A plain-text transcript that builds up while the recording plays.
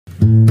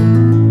If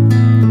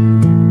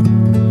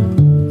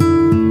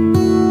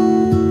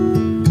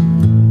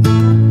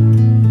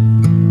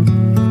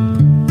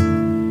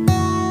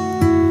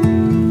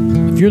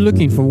you're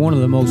looking for one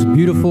of the most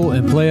beautiful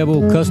and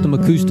playable custom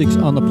acoustics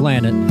on the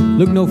planet,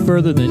 look no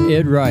further than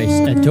Ed Rice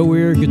at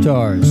Dittmeier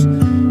Guitars.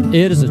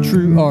 Ed is a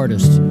true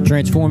artist,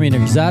 transforming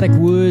exotic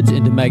woods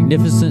into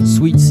magnificent,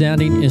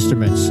 sweet-sounding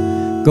instruments.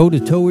 Go to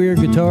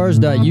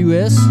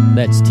toirguitars.us,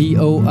 that's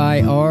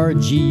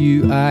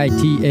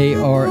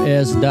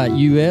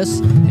TOIRGUITARS.us,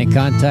 and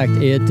contact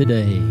Ed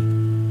today.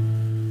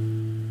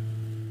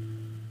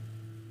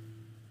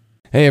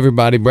 Hey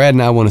everybody, Brad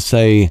and I want to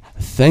say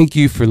thank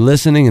you for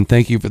listening and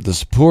thank you for the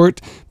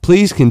support.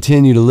 Please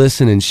continue to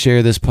listen and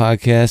share this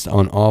podcast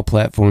on all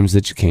platforms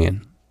that you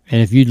can.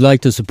 And if you'd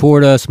like to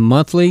support us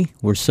monthly,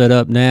 we're set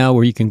up now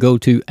where you can go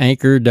to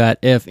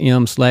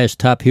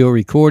anchor.fm/Top Hill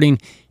Recording,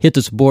 hit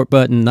the support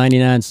button,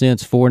 99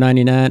 cents,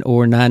 $4.99,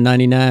 or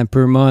 $9.99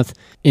 per month.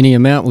 Any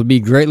amount would be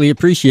greatly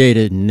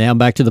appreciated. Now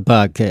back to the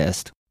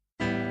podcast.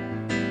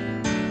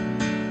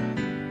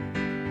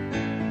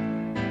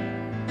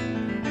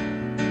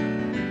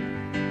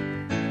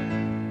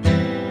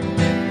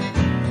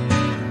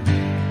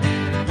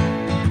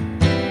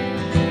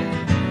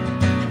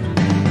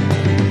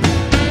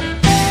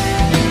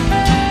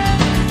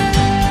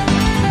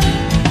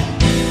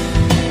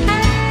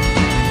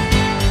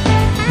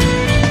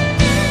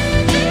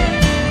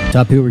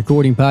 Top Hill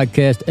Recording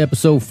Podcast,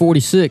 episode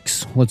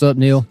 46. What's up,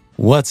 Neil?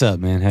 What's up,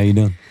 man? How you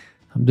doing?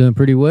 I'm doing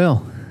pretty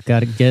well.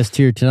 Got a guest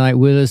here tonight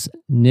with us,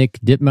 Nick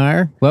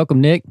Dittmeier.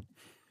 Welcome, Nick.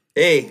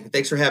 Hey,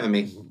 thanks for having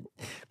me.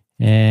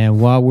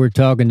 And while we're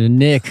talking to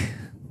Nick,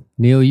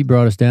 Neil, you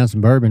brought us down some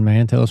bourbon,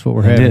 man. Tell us what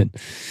we're having.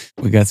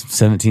 We got some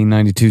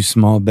 1792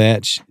 small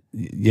batch.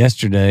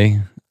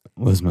 Yesterday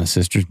was my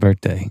sister's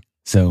birthday.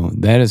 So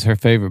that is her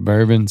favorite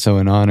bourbon. So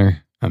in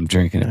honor, I'm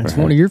drinking it. That's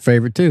one of your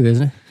favorite too,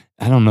 isn't it?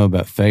 I don't know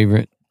about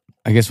favorite.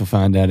 I guess we'll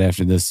find out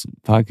after this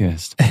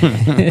podcast.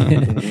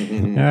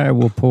 All right,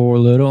 we'll pour a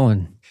little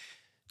and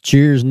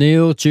cheers,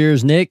 Neil.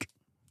 Cheers, Nick.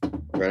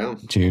 Right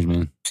on. Cheers,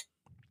 man.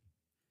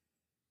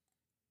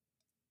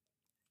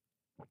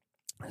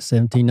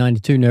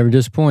 1792 never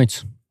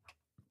disappoints.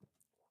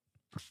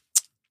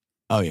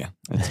 Oh, yeah.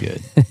 That's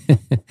good.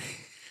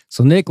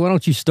 So, Nick, why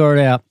don't you start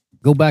out?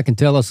 Go back and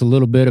tell us a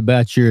little bit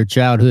about your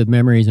childhood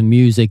memories and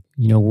music.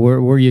 You know,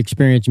 where you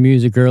experienced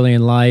music early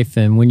in life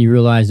and when you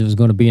realized it was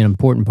going to be an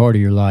important part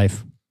of your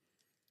life.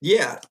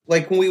 Yeah,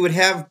 like when we would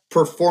have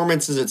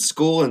performances at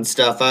school and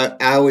stuff, I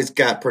always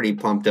got pretty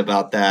pumped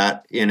about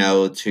that, you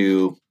know,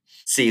 to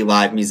see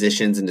live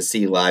musicians and to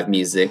see live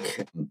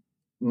music.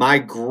 My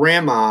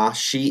grandma,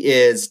 she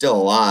is still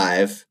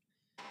alive,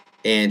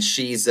 and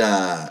she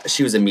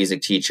was a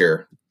music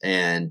teacher,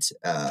 and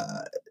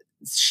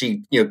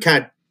she, you know,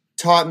 kind of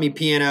taught me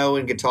piano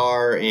and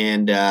guitar,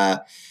 and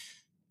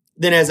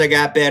then as I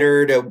got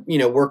better to, you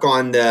know, work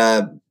on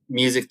the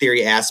music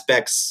theory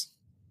aspects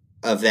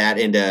of that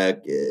and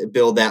to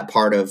build that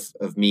part of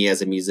me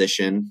as a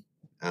musician,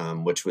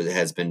 which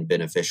has been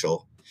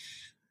beneficial.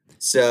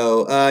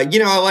 So, you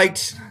know, I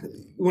liked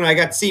when I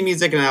got to see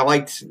music, and I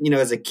liked, you know,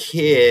 as a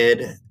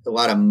kid, a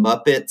lot of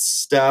Muppets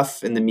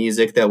stuff and the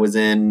music that was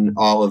in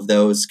all of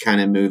those kind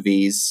of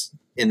movies,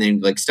 and then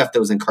like stuff that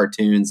was in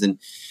cartoons and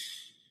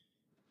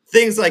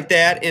things like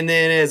that. And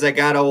then as I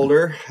got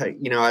older,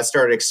 you know, I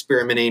started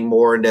experimenting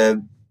more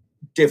into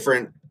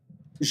different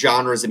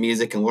genres of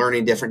music and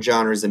learning different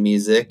genres of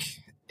music.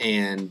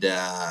 And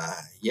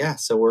yeah,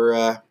 so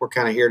we're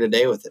kind of here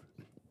today with it.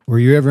 Were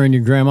you ever in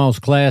your grandma's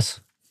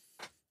class?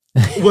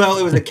 Well,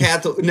 it was a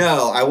Catholic.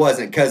 No, I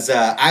wasn't, because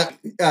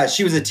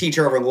she was a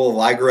teacher over in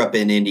Louisville. I grew up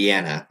in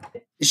Indiana.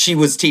 She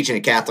was teaching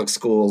at Catholic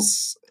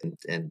schools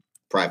and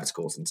private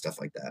schools and stuff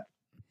like that.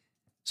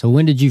 So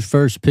when did you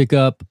first pick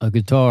up a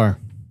guitar?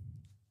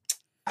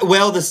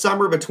 Well, the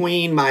summer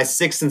between my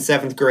 6th and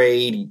 7th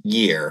grade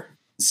year.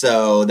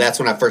 So that's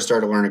when I first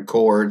started learning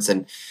chords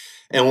and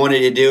wanted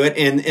to do it.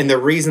 And the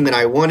reason that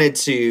I wanted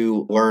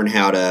to learn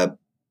how to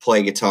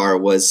play guitar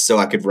was so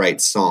I could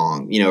write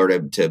song, you know, or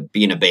to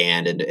be in a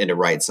band and to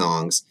write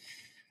songs.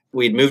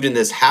 We'd moved in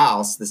this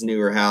house, this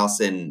newer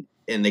house, and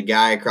the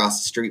guy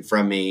across the street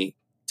from me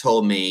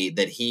told me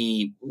that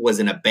he was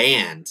in a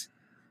band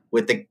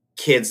with the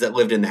kids that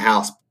lived in the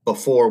house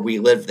before we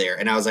lived there.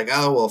 And I was like,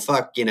 oh, well,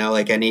 fuck, you know,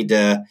 like I need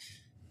to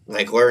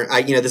like learn,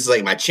 you know, this is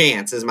like my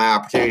chance, this is my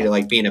opportunity to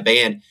like be in a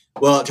band.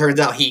 Well, it turns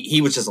out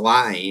he was just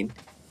lying.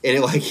 And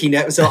it, like,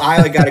 so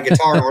I like got a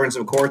guitar and learned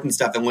some chords and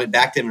stuff and went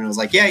back to him and was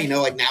like, yeah, you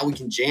know, like now we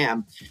can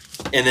jam.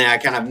 And then I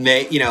kind of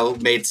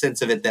made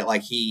sense of it that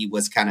like he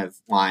was kind of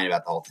lying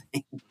about the whole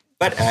thing.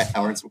 But I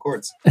learned some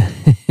chords.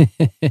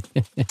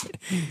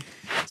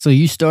 So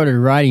you started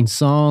writing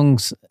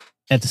songs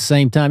at the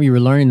same time you were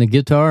learning the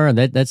guitar?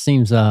 That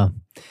seems, you know,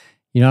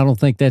 I don't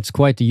think that's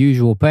quite the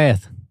usual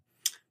path.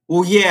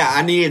 Well, yeah,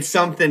 I needed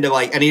something to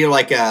like. I needed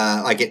like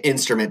an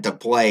instrument to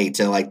play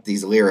to like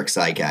these lyrics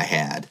like I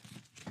had.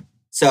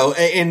 So,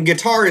 and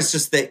guitar is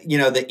just the, you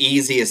know, the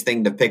easiest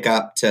thing to pick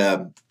up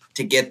to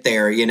get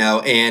there, you know,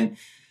 and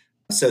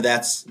so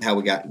that's how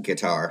we got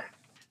guitar.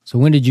 So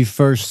when did you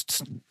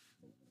first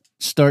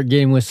start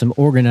getting with some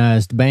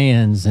organized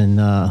bands and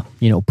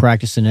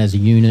practicing as a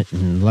unit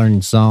and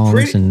learning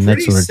songs and that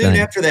sort of thing? Pretty soon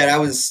after that, I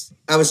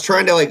was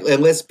trying to like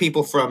enlist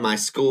people from my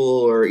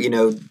school or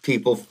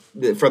people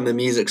from the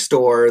music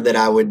store that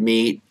I would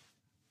meet,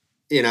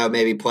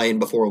 maybe playing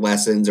before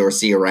lessons or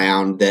see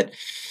around, that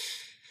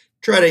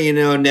try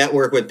to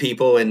network with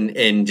people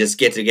and just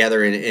get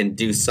together and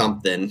do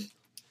something,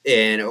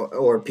 and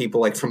or people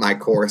like from my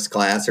chorus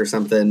class or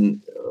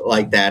something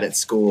like that at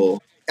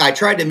school. I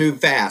tried to move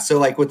fast. So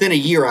like within a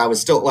year, I was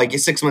still like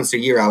 6 months to a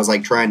year, I was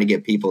like trying to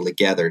get people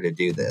together to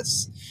do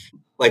this.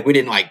 Like we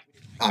didn't like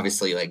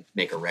obviously like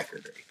make a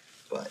record,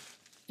 but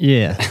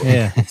yeah.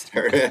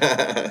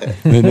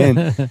 And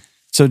then,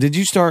 so did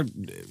you start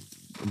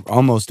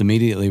almost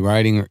immediately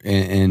writing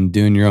and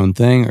doing your own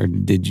thing, or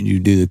did you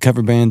do the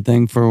cover band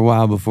thing for a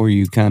while before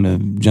you kind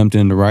of jumped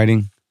into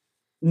writing?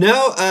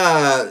 No,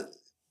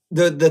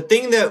 the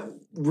thing that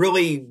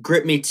really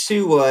gripped me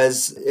too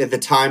was at the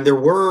time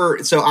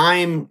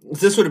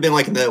this would have been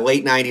like in the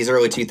late 90s,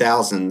 early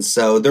 2000s.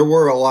 So there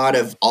were a lot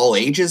of all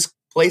ages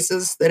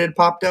places that had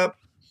popped up.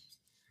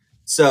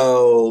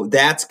 So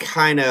that's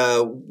kind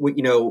of,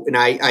 and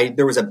I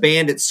there was a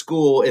band at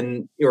school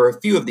or a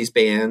few of these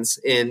bands,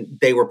 and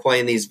they were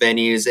playing these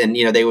venues, and,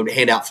 they would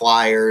hand out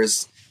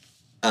flyers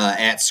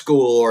at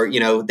school, or,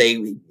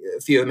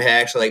 a few of them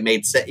had actually like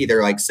made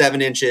either like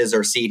 7 inches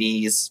or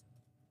CDs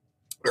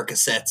or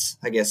cassettes.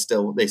 I guess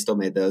they still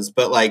made those,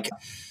 but like,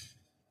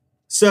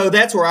 so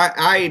that's where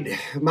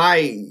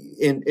my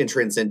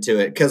entrance into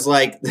it. Cause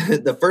like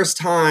the first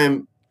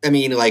time, I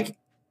mean, like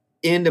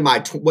into my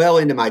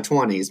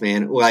 20s,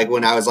 man, like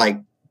when I was like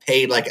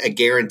paid like a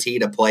guarantee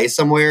to play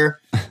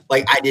somewhere,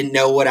 like I didn't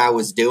know what I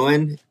was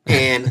doing.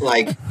 And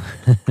like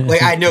I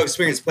had no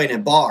experience playing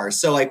in bars.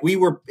 So like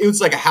it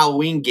was like a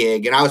Halloween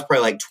gig, and I was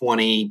probably like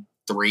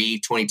 23,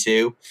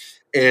 22,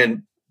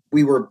 and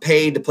we were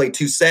paid to play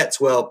 2 sets.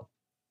 Well,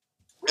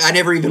 I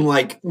never even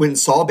like went and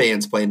saw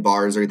bands playing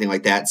bars or anything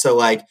like that. So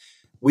like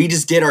we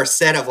just did our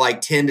set of like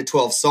 10 to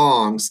 12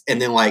 songs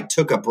and then like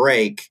took a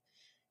break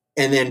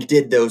and then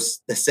did the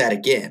set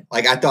again.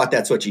 Like I thought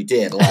that's what you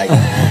did. Like,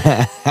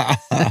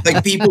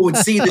 like people would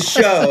see the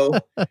show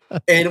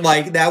and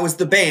like that was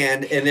the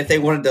band. And if they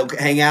wanted to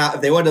hang out,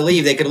 if they wanted to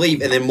leave, they could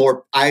leave. And then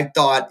I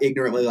thought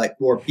ignorantly like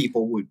more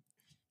people would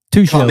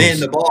come in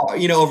the bar,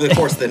 over the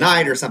course of the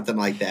night or something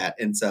like that.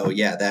 And so,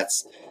 yeah,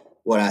 that's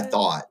what I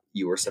thought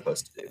you were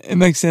supposed to do. It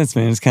makes sense,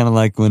 man. It's kind of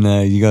like when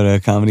you go to a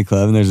comedy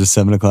club and there's a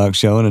 7:00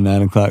 show and a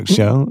 9:00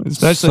 show,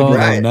 especially if you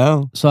don't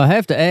know. So I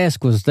have to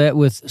ask, was that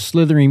with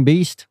Slithering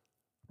Beast?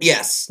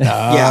 Yes. Oh,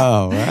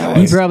 yeah.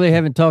 Right. You probably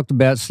haven't talked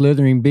about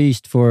Slithering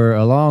Beast for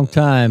a long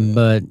time,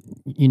 but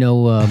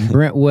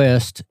Brent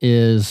West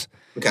is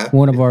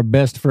one of our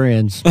best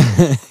friends.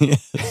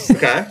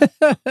 Okay.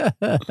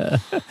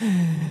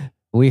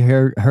 We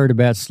heard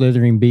about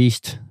Slithering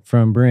Beast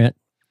from Brent,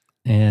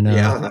 and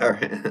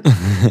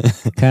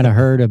kind of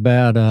heard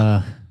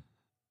about.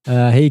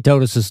 He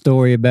told us a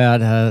story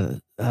about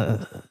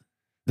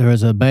there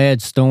was a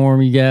bad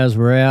storm. You guys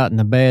were out in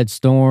a bad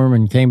storm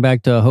and came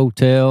back to a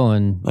hotel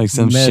and like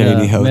some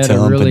shady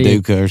hotel in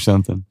Paducah or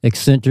something.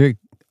 Eccentric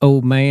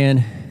old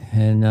man,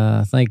 and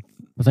I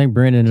think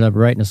Brent ended up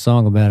writing a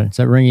song about it. Does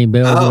that ring any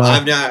bells? Oh,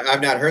 I've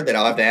not heard that.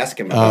 I'll have to ask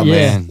him. Oh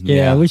man,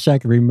 yeah. I wish I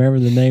could remember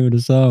the name of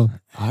the song.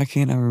 I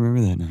can't remember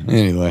that now.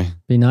 Anyway,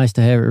 be nice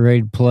to have it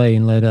ready to play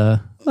and let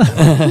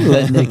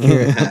Nick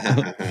hear it.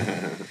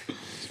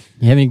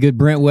 You have any good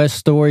Brent West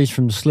stories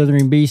from the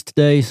Slithering Beast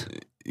days?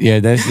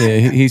 Yeah, that's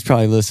he's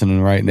probably listening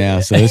right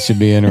now, so this should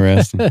be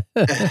interesting.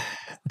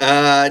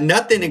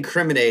 Nothing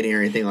incriminating or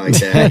anything like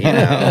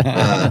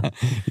that.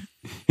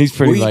 He's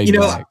pretty laid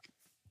back.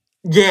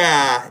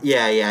 Yeah.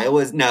 It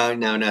was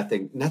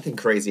nothing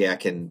crazy I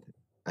can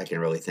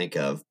really think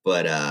of,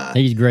 but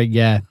he's a great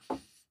guy.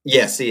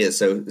 Yes, he is.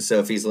 So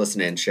if he's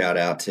listening, shout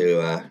out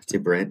to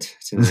Brent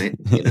tonight.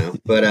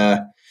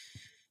 But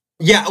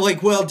yeah,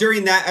 like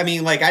during that, I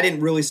mean, like I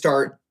didn't really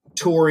start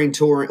touring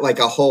like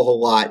a whole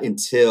lot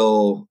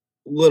until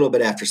a little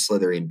bit after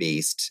Slithering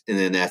Beast, and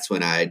then that's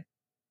when I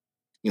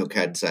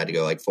kind of decided to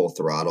go like full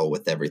throttle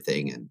with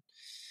everything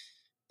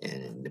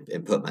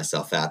and put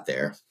myself out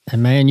there.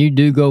 And man, you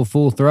do go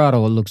full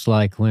throttle, it looks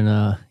like, when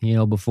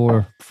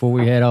before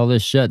we had all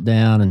this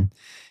shutdown, and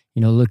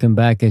looking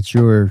back at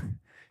your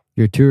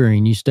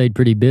touring, you stayed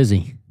pretty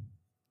busy.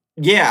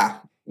 Yeah,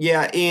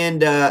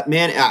 and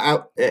man, I,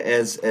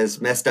 as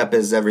messed up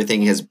as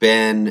everything has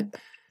been,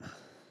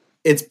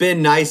 it's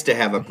been nice to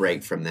have a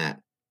break from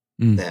that.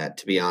 That,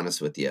 to be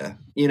honest with you,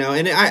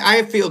 and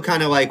I feel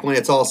kind of like when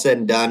it's all said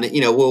and done,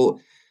 we'll,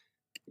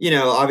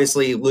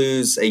 obviously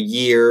lose a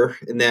year,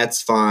 and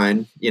that's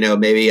fine.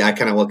 Maybe I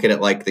kind of look at it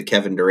like the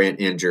Kevin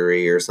Durant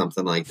injury or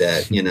something like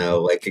that.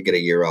 Like could get a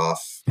year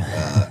off,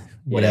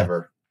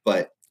 whatever. Yeah.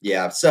 But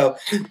yeah, so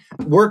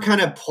we're kind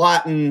of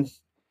plotting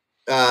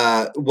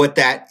what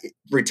that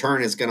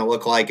return is going to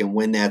look like and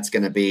when that's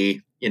going to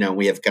be.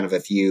 We have kind of a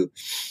few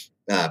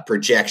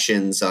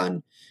projections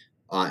on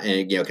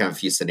and kind of a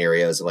few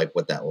scenarios of like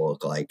what that will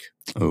look like.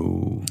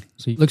 Oh,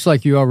 So it looks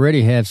like you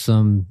already have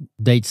some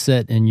dates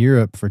set in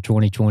Europe for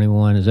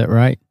 2021. Is that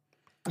right?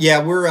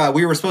 Yeah,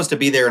 we were supposed to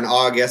be there in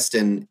August,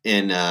 and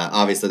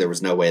obviously there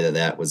was no way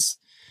that was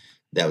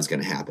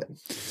going to happen.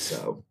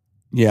 So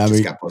yeah, it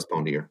just got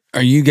postponed a year.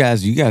 Are you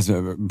guys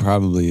are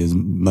probably as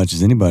much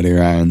as anybody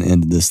are on the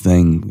end of this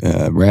thing,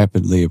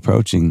 rapidly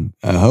approaching,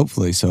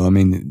 hopefully. So, I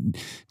mean,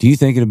 do you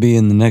think it'll be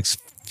in the next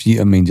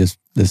few? I mean, just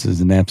this is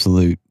an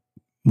absolute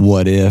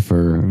what if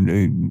or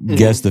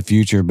guess the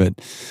future, but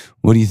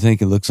what do you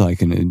think it looks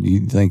like? And do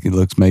you think it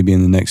looks maybe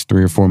in the next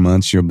 3 or 4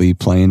 months you'll be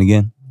playing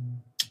again?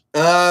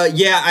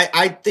 Yeah,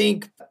 I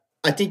think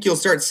you'll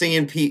start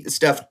seeing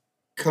stuff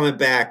coming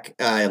back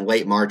in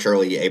late March,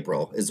 early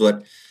April is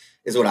what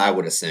I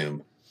would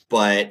assume.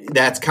 But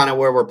that's kind of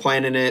where we're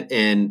planning it,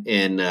 and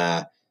then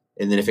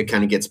if it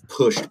kind of gets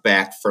pushed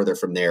back further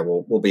from there,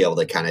 we'll be able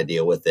to kind of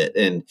deal with it.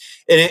 And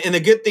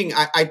the good thing,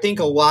 I think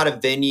a lot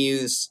of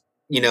venues,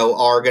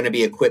 are going to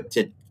be equipped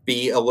to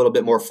be a little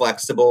bit more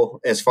flexible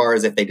as far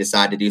as if they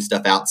decide to do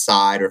stuff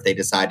outside or if they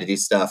decide to do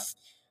stuff,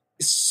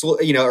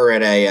 or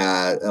at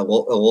a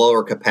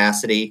lower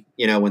capacity,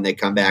 when they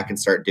come back and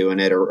start doing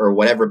it or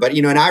whatever. But,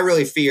 and I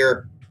really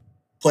fear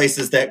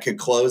places that could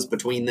close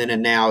between then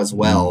and now as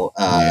well,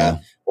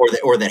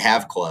 or that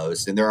have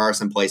closed. And there are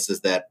some places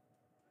that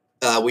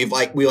we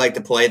like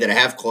to play that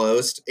have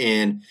closed,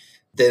 and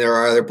then there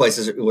are other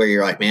places where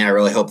you're like, man, I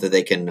really hope that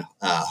they can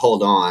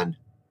hold on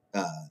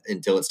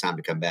until it's time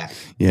to come back.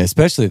 Yeah,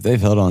 especially if they've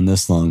held on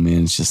this long,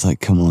 man. It's just like,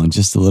 come on,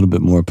 just a little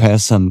bit more.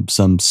 Pass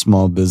some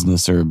small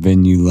business or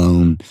venue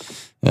loan,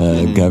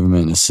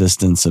 government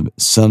assistance of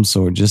some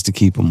sort, just to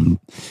keep them.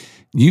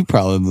 You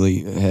probably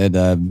had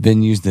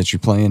venues that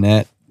you're playing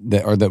at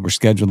that were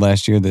scheduled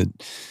last year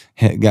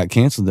that got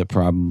canceled that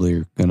probably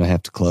are going to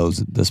have to close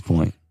at this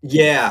point.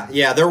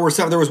 Yeah. There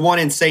was one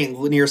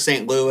near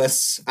St.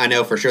 Louis. I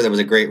know for sure there was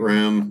a great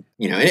room,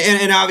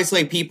 and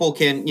obviously people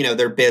can,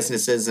 their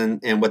businesses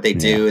and what they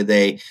do,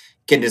 they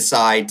can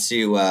decide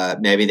to,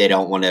 maybe they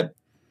don't want to,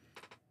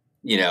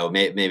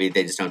 maybe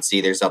they just don't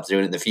see themselves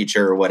doing it in the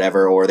future or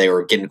whatever, or they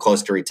were getting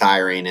close to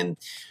retiring and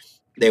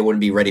they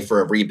wouldn't be ready for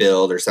a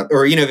rebuild or something,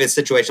 or, if it's a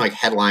situation like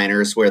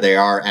Headliners where they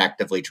are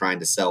actively trying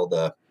to sell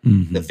the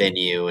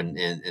venue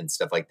and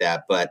stuff like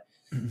that. But,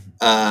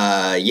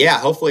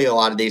 hopefully a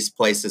lot of these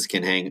places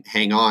can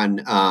hang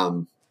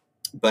on.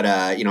 But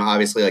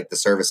obviously like the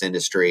service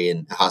industry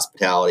and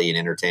hospitality and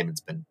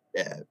entertainment's been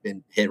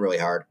hit really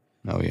hard.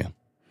 Oh yeah.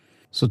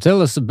 So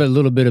tell us a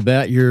little bit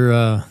about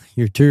your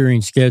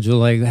touring schedule.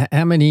 Like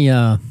how many,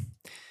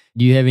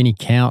 do you have any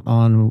count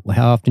on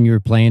how often you were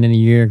playing in a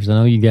year? Cause I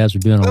know you guys are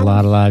doing a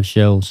lot of live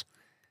shows.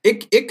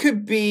 It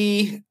could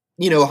be,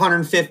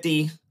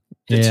 150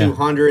 to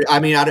 200. I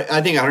mean,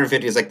 I think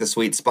 150 is like the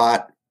sweet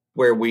spot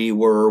where we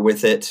were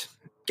with it.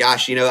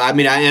 Gosh,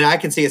 I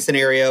can see a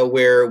scenario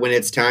where when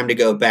it's time to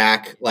go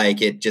back,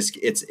 like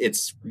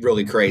it's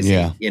really crazy,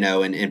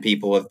 and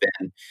people have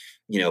been,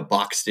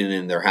 boxed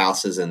in their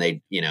houses and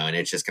they, and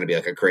it's just going to be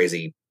like a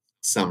crazy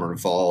summer and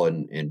fall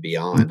and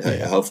beyond.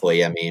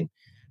 Hopefully,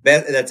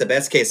 that's a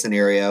best case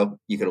scenario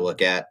you could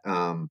look at.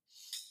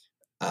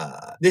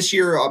 This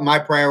year, my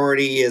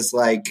priority is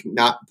like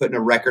not putting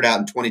a record out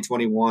in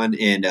 2021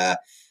 and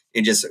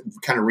just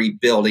kind of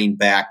rebuilding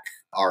back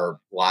our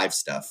live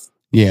stuff.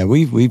 Yeah,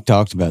 we've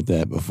talked about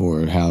that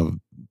before, how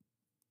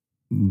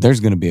there's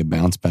going to be a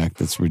bounce back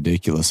that's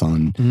ridiculous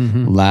on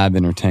live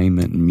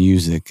entertainment and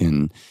music.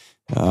 And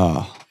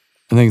I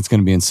think it's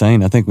going to be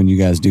insane. I think when you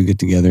guys do get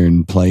together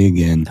and play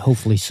again.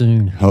 Hopefully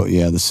soon.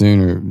 The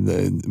sooner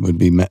would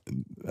be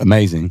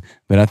amazing.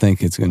 But I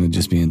think it's going to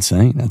just be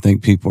insane. I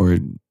think people are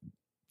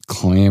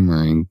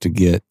clamoring to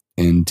get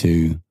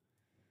into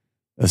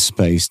a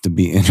space to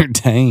be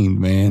entertained,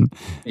 man.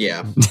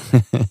 Yeah.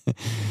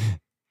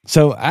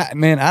 So,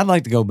 I'd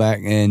like to go back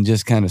and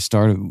just kind of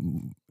start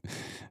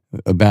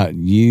about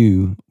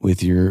you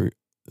with your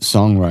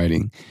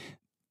songwriting.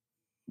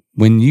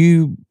 When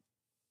you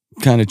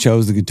kind of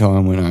chose the guitar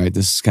and went, all right,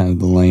 this is kind of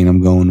the lane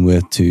I'm going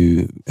with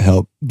to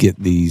help get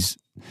these,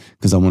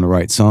 because I want to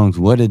write songs.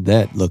 What did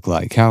that look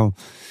like? How,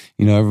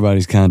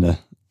 everybody's kind of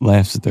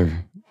laughs at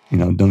their,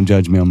 don't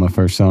judge me on my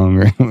first song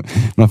or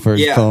my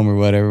first poem or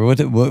whatever. What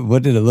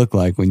did it look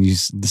like when you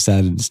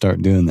decided to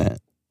start doing that?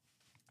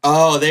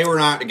 Oh, they were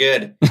not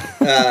good,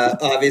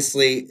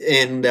 obviously.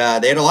 And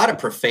they had a lot of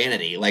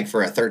profanity, like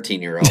for a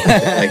 13-year-old,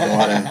 like a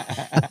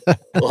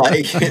lot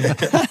of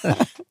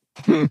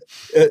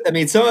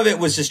some of it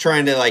was just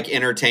trying to like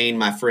entertain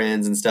my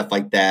friends and stuff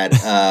like that.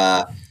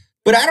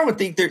 But I don't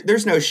think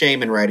there's no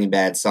shame in writing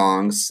bad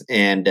songs,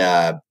 and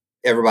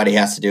everybody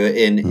has to do it.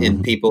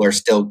 And people are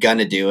still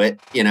gonna do it,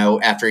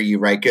 after you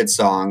write good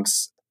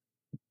songs.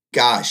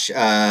 Gosh,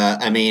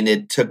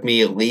 it took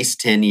me at least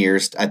 10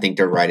 years, I think,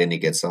 to write any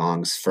good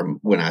songs from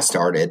when I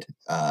started.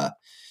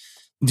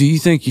 Do you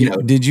think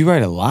did you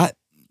write a lot?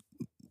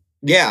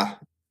 Yeah,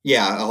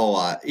 a whole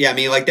lot. Yeah,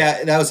 like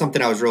that was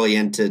something I was really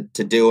into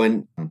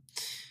doing,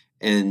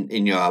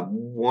 and I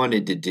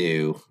wanted to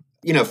do.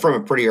 from a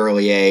pretty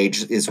early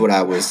age it's what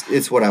I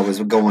was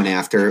going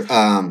after.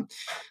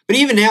 But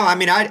even now, I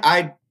mean,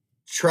 I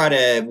try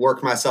to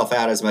work myself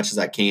out as much as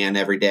I can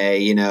every day,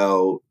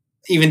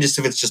 even just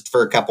if it's just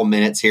for a couple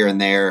minutes here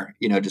and there,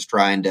 just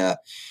trying to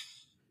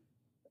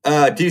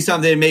do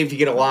something. Maybe if you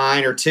get a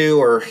line or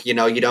two, or, you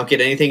don't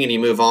get anything and you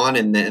move on,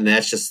 and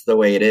that's just the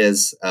way it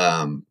is.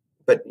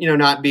 But,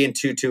 not being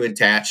too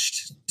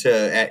attached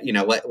to,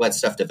 let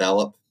stuff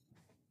develop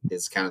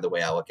is kind of the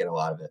way I look at a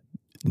lot of it.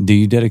 Do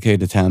you dedicate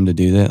the time to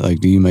do that? Like,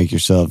 do you make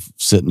yourself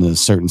sit in a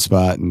certain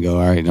spot and go,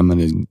 all right, I'm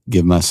going to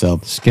give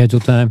myself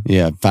schedule time?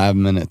 Yeah, 5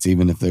 minutes,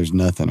 even if there's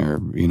nothing, or,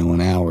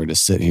 an hour to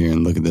sit here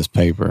and look at this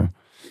paper.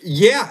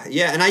 Yeah.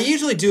 And I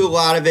usually do a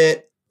lot of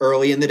it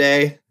early in the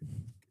day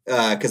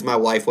because my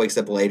wife wakes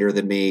up later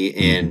than me.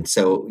 And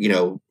so,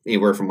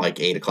 anywhere from like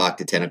 8 o'clock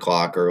to 10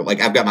 o'clock, or like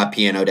I've got my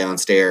piano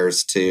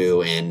downstairs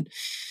too. And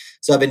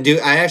so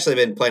I actually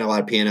been playing a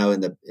lot of piano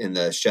in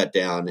the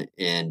shutdown,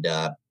 and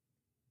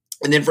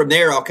then from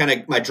there, I'll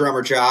my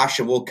drummer Josh,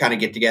 and we'll kind of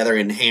get together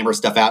and hammer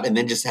stuff out, and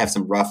then just have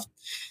some rough,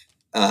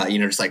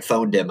 just like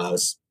phone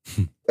demos,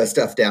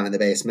 stuff down in the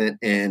basement,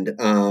 and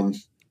and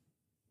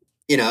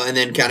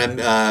then kind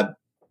of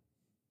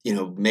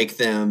make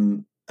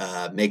them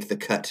make the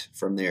cut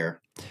from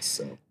there.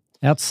 So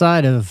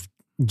outside of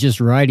just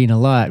writing a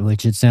lot,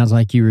 which it sounds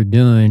like you were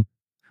doing,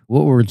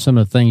 what were some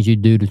of the things you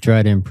do to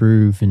try to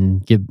improve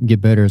and get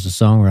better as a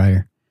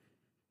songwriter?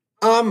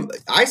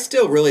 I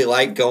still really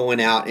like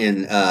going out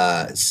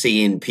and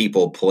seeing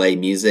people play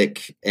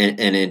music and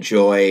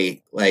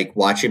enjoy like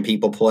watching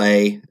people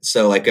play.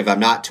 So like if I'm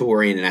not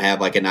touring and I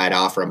have like a night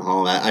off from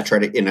home, I try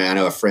to, I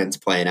know a friend's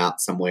playing out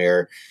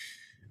somewhere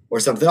or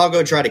something, I'll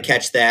go try to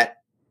catch that.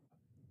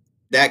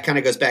 That kind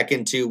of goes back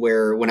into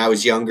where when I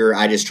was younger,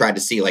 I just tried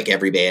to see like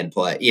every band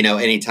play,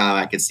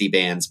 anytime I could see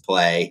bands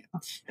play.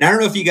 And I don't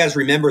know if you guys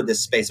remember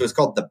this space. It was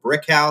called the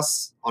Brick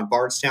House on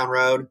Bardstown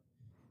Road.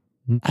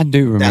 I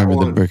do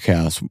remember the Brick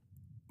House.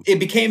 It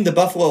became the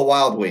Buffalo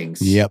Wild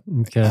Wings. Yep.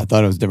 Okay. I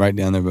thought it was right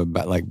down there,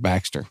 but like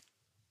Baxter.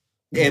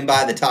 And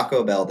by the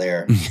Taco Bell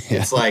there.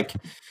 Yeah. It's like,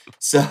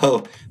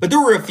 so, but there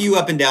were a few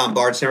up and down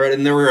Bardstown Road,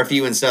 and there were a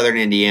few in Southern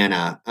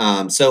Indiana.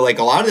 So like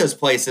a lot of those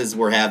places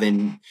were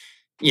having,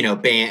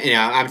 band,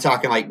 I'm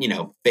talking like,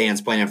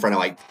 bands playing in front of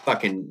like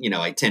fucking,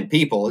 like 10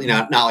 people,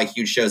 not like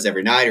huge shows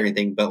every night or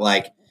anything, but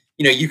like,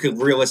 you could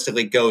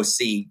realistically go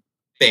see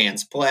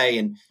bands play.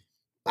 And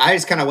I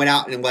just kind of went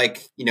out and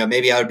like,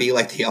 maybe I would be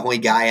like the only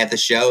guy at the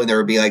show, and there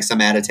would be like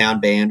some out of town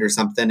band or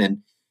something.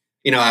 And,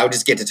 I would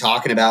just get to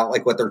talking about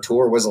like what their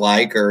tour was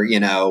like, or,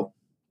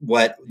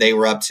 what they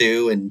were up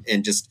to.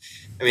 And just,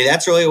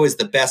 that's really always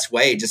the best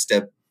way, just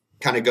to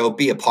kind of go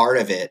be a part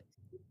of it,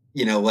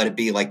 let it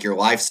be like your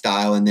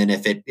lifestyle. And then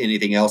if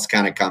anything else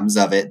kind of comes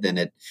of it, then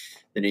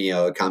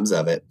it comes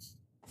of it.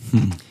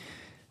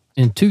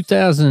 In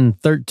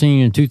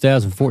 2013 and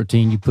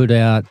 2014, you put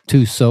out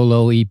 2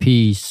 solo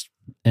EPs.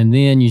 And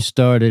then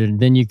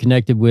you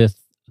connected with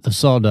the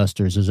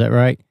Sawdusters. Is that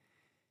right?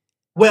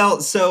 Well,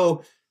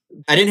 so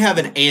I didn't have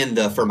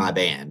an for my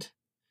band.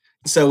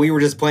 So we were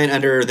just playing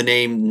under the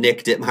name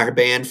Nick Dittmeier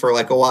Band for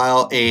like a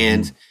while.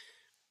 And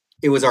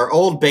it was our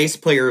old bass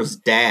player's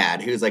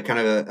dad, who's like kind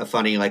of a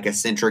funny, like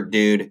eccentric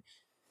dude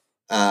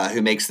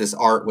who makes this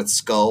art with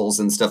skulls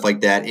and stuff like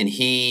that. And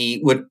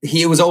he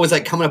was always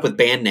like coming up with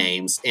band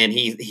names, and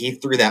he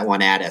threw that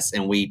one at us.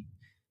 And we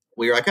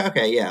were like,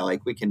 okay, yeah,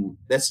 like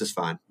that's just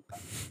fine.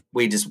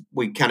 We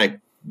kind of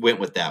went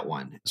with that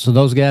one. So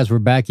those guys were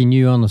backing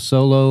you on the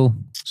solo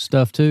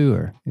stuff too,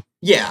 or?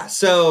 Yeah.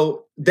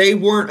 So they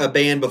weren't a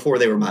band before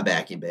they were my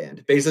backing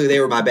band. Basically, they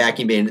were my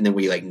backing band, and then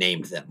we like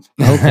named them.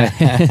 Okay.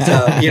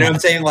 So, you know what I'm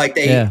saying? Like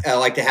they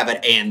like to have an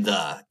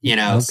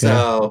okay.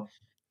 So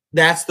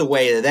that's the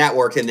way that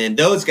worked. And then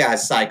those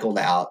guys cycled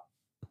out.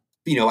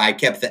 I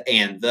kept the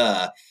and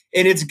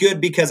it's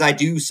good because I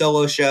do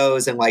solo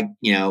shows and like,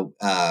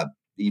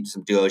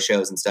 some duo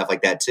shows and stuff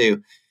like that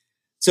too.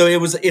 So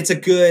it's a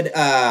good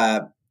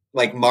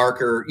like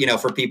marker,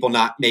 for people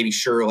not maybe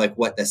sure like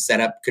what the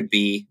setup could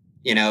be.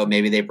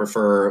 Maybe they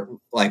prefer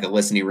like a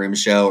listening room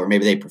show, or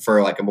maybe they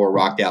prefer like a more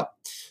rocked out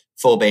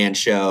full band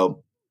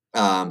show.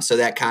 So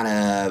that kind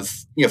of,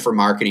 for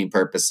marketing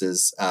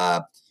purposes,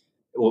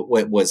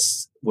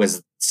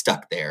 was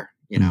stuck there,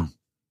 So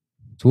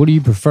what do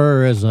you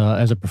prefer as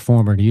a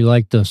performer? Do you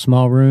like the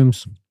small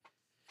rooms?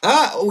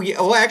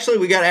 Well, actually,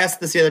 we got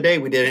asked this the other day.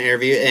 We did an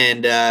interview,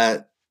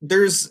 and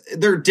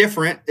they're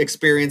different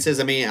experiences.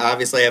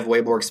 Obviously I have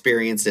way more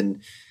experience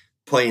in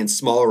playing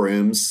small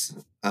rooms.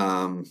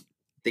 I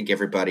think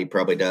everybody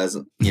probably does,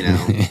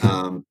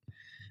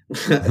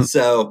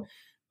 so,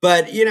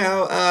 but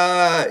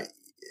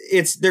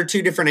they're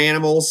two different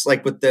animals,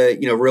 like with the,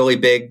 really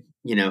big,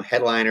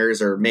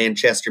 headliners or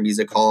Manchester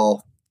Music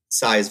Hall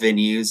size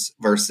venues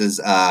versus,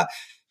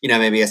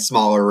 maybe a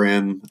smaller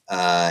room,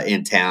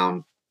 in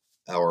town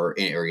or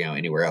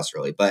anywhere else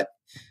really. But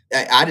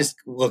I just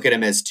look at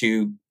them as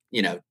two,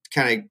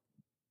 kind of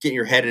getting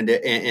your head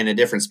in a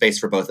different space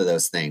for both of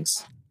those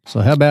things. So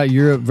how about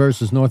Europe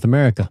versus North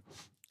America?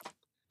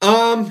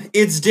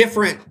 It's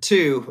different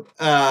too.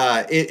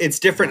 It's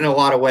different in a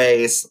lot of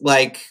ways.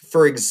 Like,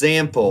 for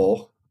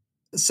example,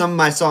 some of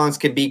my songs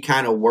can be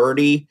kind of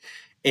wordy,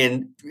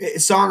 and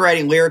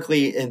songwriting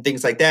lyrically and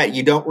things like that.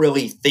 You don't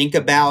really think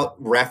about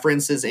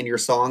references in your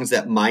songs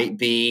that might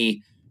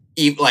be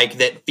like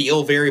that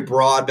feel very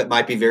broad, but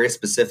might be very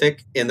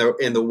specific in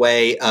the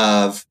way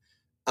of,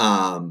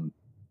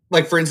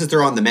 like, for instance,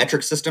 they're on the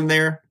metric system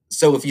there.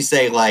 So if you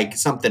say like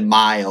something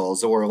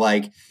miles or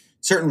like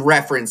certain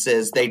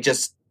references, they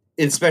just,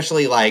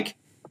 especially like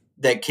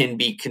that can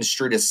be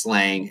construed as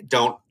slang,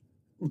 don't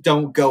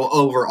go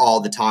over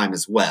all the time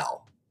as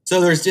well. So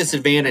there's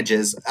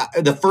disadvantages.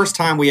 The first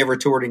time we ever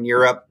toured in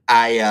Europe,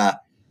 I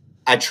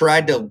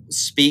tried to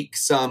speak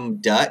some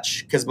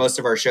Dutch because most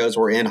of our shows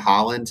were in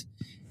Holland.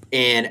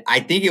 And I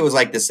think it was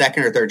like the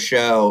second or third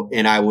show,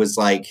 and I was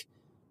like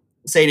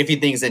saying a few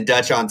things in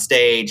Dutch on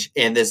stage,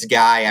 and this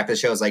guy after the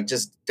show was like,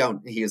 "Just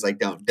don't." He was like,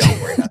 "Don't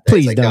worry about that."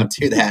 Please like, don't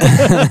do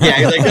that. Yeah,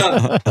 he was like,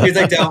 "Don't." He was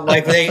like, "Don't."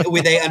 Like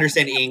they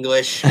understand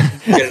English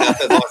good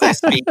enough as long as I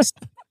speak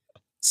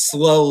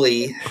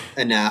slowly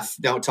enough.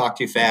 Don't talk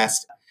too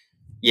fast.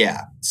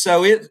 Yeah.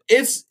 So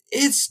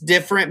it's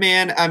different,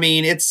 man. I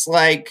mean, it's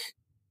like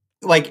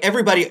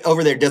everybody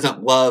over there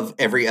doesn't love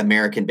every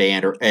American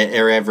band or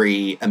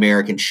every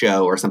American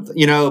show or something,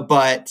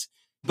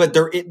 but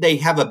they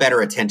have a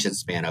better attention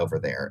span over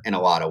there in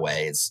a lot of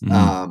ways.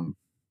 Mm-hmm.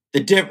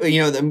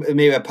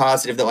 Maybe a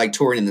positive that like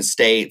touring in the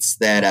States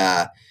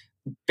that,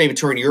 maybe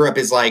touring Europe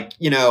is like,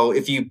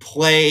 if you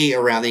play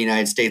around the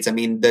United States, I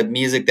mean, the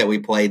music that we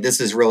play, this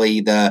is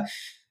really the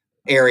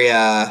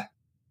area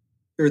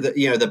or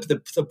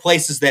the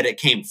places that it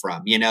came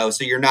from,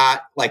 so you're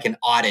not like an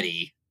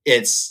oddity.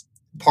 It's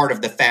part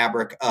of the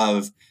fabric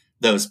of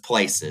those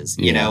places,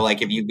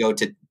 like if you go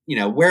to,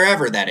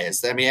 wherever that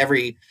is. I mean,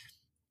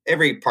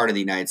 every part of the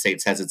United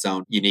States has its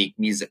own unique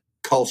music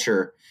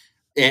culture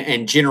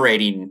and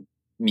generating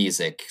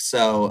music.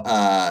 So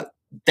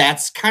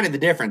that's kind of the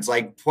difference,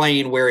 like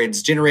playing where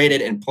it's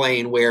generated and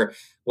playing where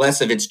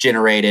less of it's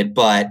generated,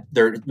 but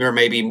there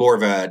may be more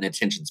of an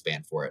attention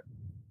span for it.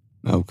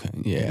 Okay,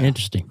 yeah.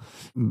 Interesting.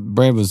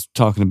 Brad was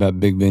talking about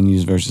big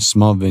venues versus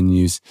small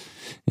venues,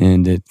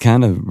 and it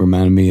kind of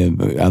reminded me of,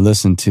 I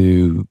listened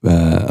to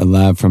a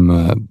live from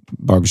a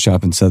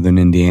barbershop in southern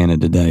Indiana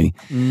today,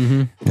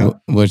 mm-hmm.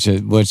 which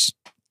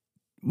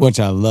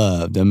I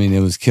loved. I mean, it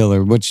was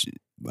killer, which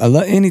I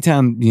love.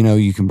 Anytime,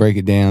 you can break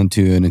it down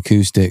to an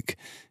acoustic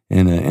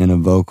and a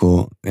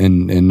vocal,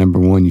 and number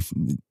one, you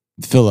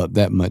fill up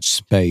that much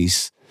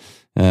space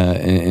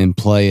and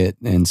play it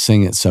and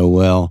sing it so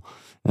well.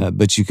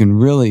 But you can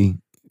really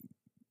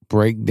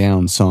break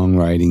down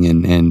songwriting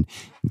and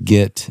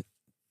get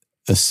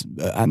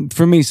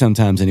for me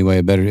sometimes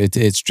anyway,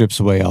 it strips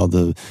away all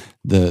the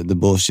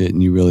bullshit,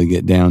 and you really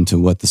get down to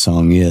what the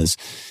song is,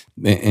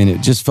 and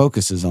it just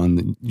focuses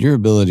on your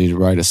ability to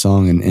write a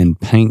song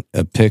and paint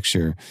a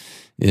picture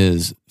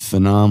is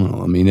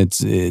phenomenal. I mean,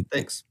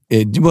 Thanks.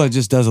 It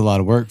just does a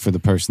lot of work for the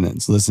person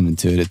that's listening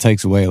to it. It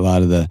takes away a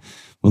lot of the,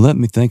 well, let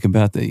me think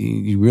about that.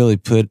 You really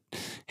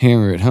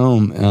hammer it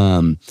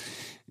home.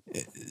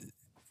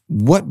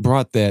 What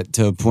brought that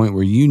to a point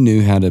where you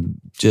knew how to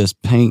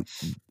just paint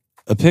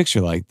a picture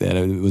like that?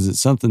 Was it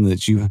something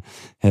that you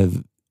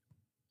have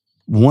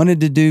wanted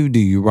to do? Do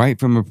you write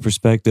from a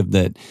perspective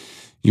that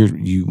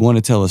you want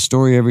to tell a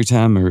story every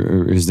time,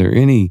 or is there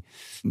any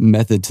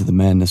method to the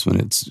madness when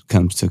it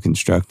comes to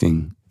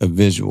constructing a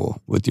visual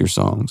with your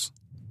songs?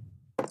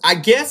 I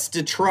guess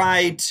to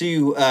try to,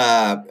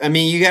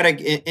 you got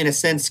to, in a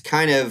sense,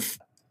 kind of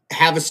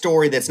have a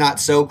story that's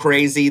not so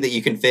crazy that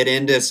you can fit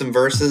into some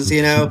verses,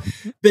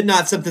 but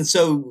not something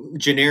so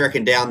generic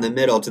and down the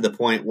middle to the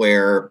point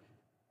where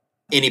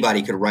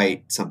anybody could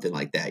write something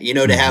like that,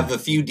 to have a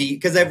few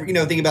because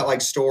think about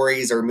like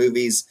stories or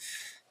movies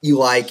you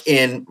like,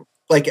 and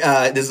like,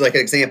 this is like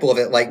an example of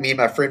it. Like me and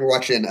my friend were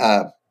watching,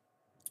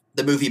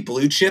 the movie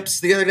Blue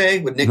Chips the other day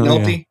with Nick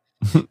Nolte.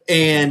 Yeah.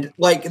 And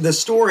like the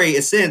story,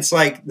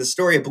 the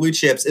story of Blue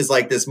Chips is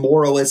like this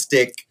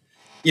moralistic,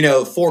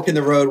 fork in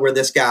the road where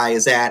this guy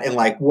is at and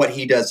like what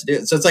he does to do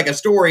it. So it's like a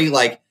story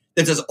like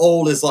that's as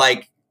old as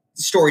like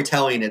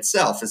storytelling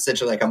itself,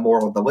 essentially like a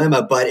moral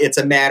dilemma, but it's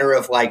a matter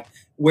of like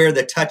where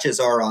the touches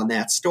are on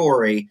that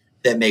story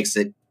that makes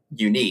it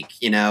unique,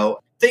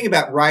 Think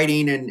about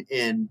writing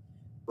and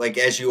like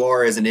as you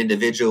are as an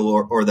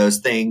individual or those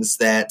things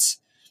that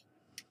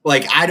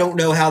like, I don't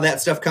know how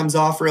that stuff comes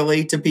off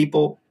really to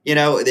people.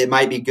 It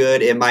might be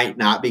good. It might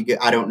not be good.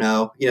 I don't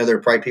know. There are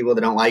probably people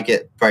that don't like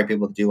it, probably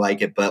people that do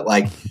like it, but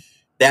like,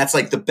 that's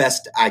like the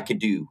best I could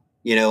do,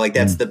 like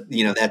that's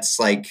that's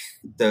like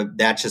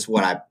that's just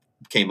what I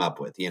came up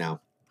with,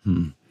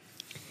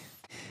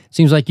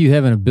 Seems like you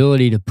have an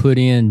ability to put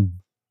in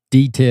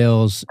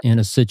details in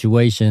a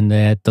situation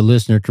that the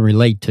listener can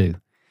relate to,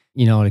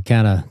 it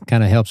kind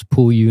of helps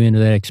pull you into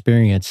that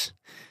experience.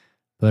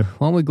 But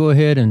why don't we go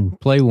ahead and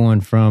play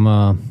one from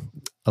a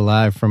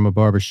live from a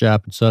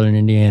barbershop in southern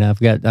Indiana?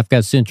 I've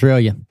got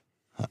Centralia.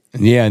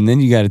 Yeah, and then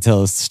you got to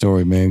tell us the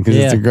story, man, because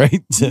it's a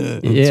great. It's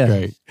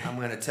great. I'm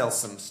going to tell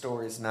some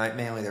stories tonight.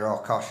 Mainly, they're all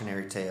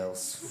cautionary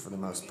tales for the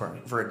most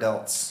part for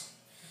adults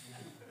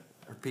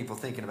or people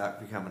thinking about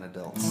becoming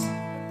adults.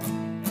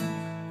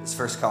 This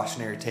first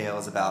cautionary tale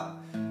is about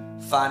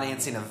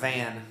financing a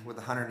van with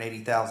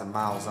 180,000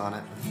 miles on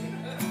it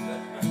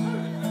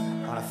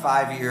on a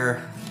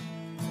 5-year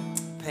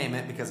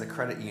payment because of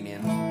credit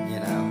union. You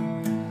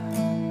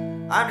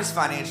know, I'm just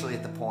financially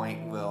at the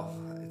point. Well,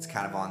 it's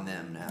kind of on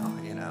them now.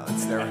 You know,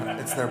 it's their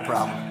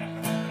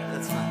problem.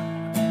 That's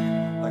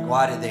fine. Like,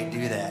 why did they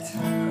do that?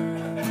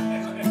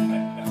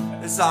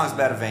 This song's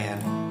about a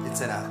van.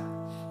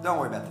 Don't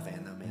worry about the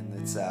van though, man.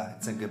 It's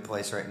in a good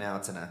place right now.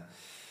 It's in a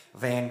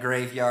van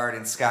graveyard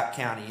in Scott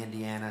County,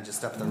 Indiana,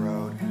 just up the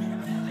road.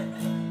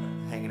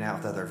 Hanging out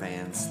with other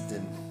vans.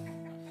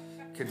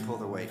 Couldn't pull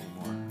their weight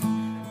anymore.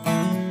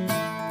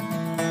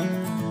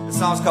 The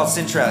song's called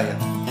Centralia.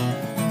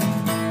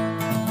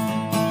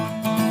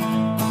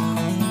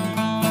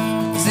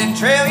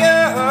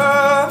 Centralia,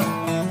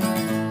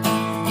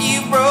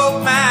 you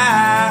broke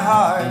my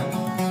heart.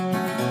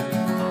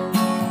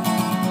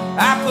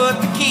 I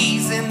put the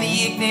keys in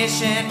the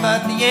ignition,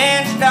 but the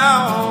engine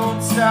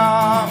don't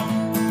start.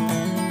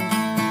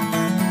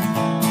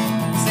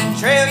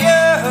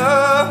 Centralia,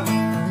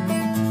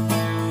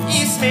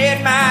 you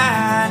smeared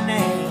my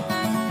name.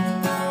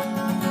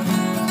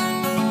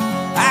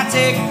 I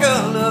take a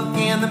good look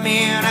in the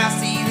mirror and I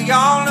see the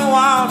only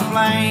one to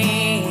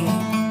blame.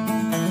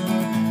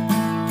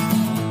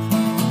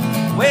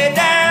 Way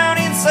down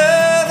in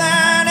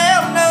southern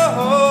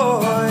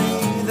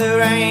Illinois,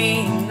 there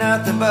ain't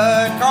nothing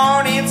but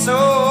corn and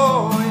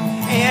soy.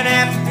 And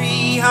after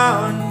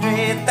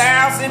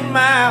 300,000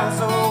 miles,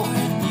 oh,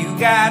 you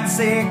got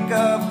sick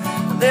of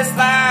this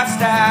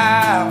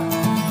lifestyle.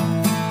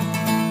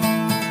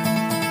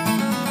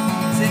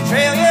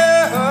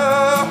 Centralia,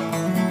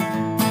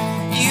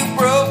 you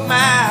broke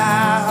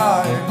my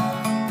heart.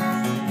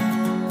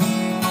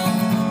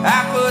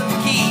 I put the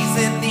keys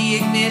in the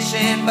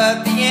ignition,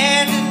 but the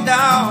engine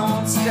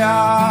don't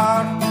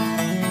start.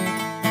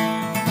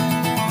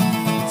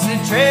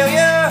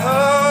 Centralia,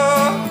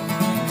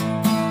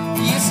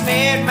 you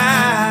smeared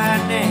my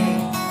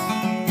name.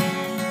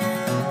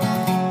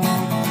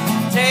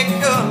 Take a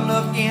good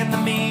look in the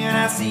mirror and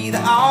I see the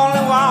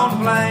only one to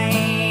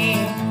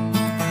blame.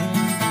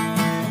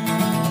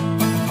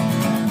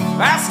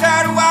 I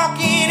started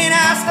walking and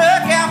I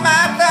stuck out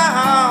my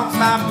thumbs.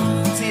 My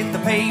boots hit the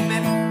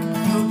pavement,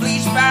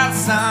 bleached by the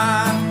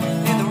sun,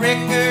 and the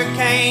wrecker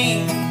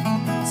came,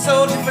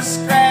 soldier for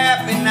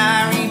scrap, and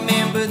I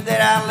remembered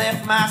that I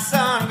left my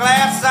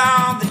sunglasses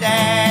on the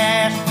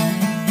dash.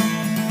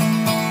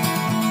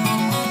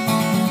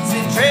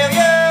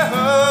 Centralia,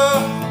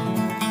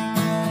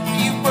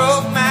 you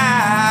broke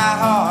my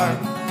heart,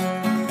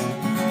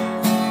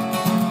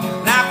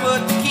 and I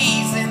put the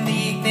keys in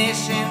the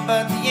ignition,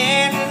 but the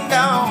engine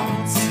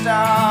don't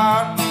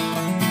start.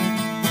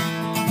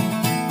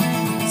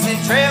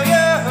 Centralia,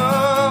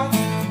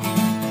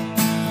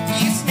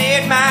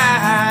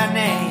 my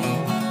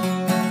name.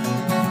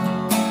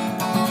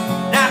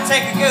 Now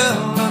take a good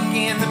look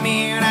in the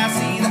mirror and I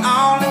see the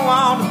only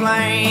one to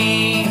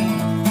blame.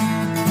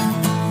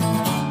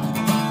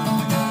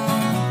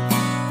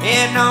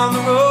 And on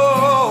the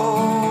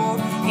road,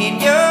 in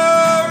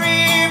your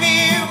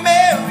rearview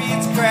mirror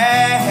it's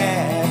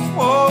crashed.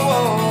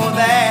 Whoa,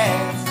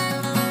 that's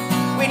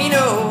when you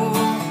know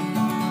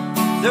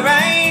there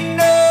ain't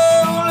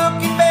no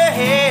looking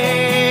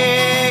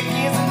back,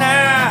 is it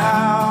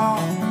now?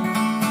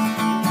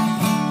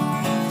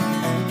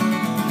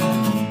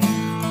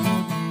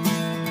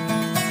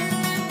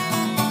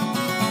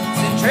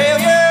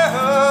 Centralia,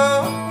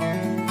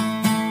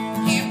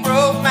 you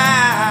broke my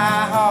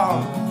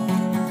heart.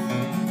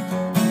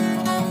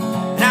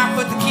 And I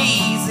put the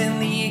keys in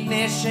the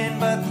ignition,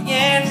 but the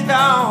engine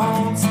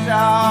don't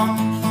stop.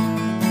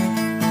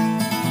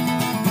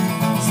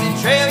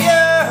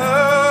 Centralia,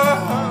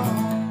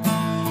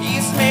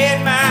 you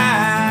smeared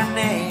my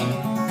name.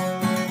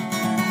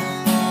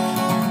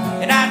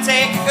 And I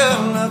take a good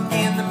look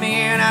in the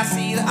mirror and I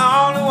see the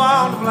only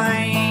one to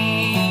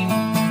blame.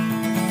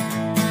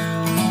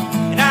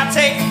 I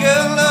take a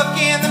good look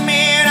in the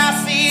mirror and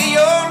I see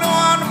the only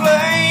one to blame.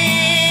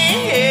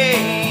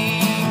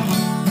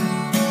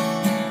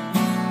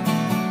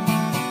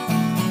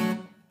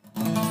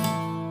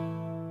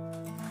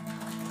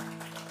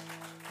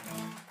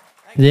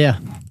 Yeah.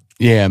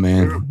 Yeah,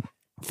 man.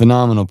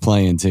 Phenomenal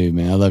playing too,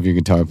 man. I love your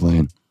guitar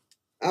playing.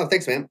 Oh,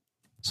 thanks, man.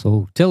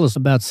 So tell us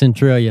about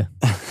Centralia.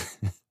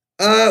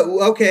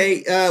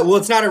 Okay. Well,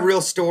 it's not a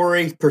real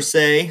story per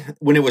se.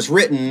 When it was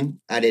written,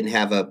 I didn't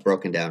have a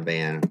broken down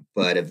van,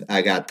 but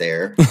I got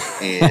there.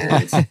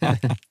 And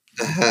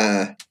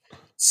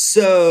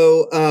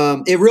so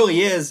it really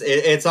is.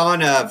 It's on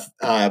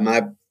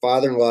my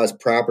father-in-law's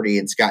property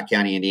in Scott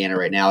County, Indiana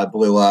right now. It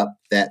blew up.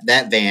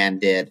 That van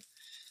did.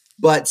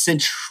 But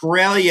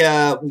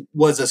Centralia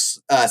was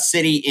a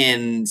city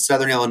in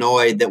Southern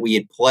Illinois that we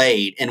had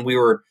played. And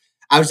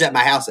I was at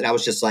my house and I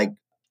was just like,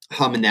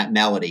 humming that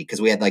melody,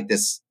 because we had like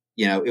this,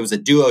 it was a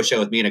duo show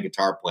with me and a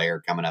guitar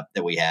player coming up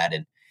that we had,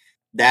 and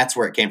that's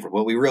where it came from.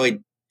 Well, we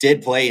really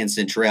did play in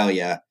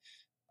Centralia,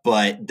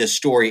 but the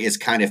story is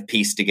kind of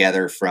pieced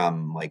together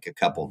from like a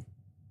couple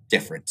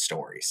different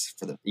stories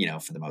for the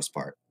most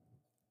part.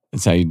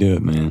 That's how you do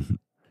it, man.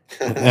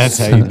 That's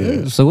how you do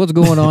it. So what's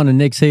going on in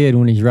Nick's head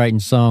when he's writing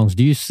songs?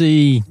 Do you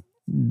see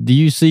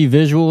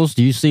visuals?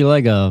 Do you see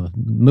like a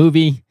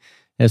movie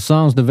as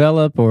songs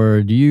develop,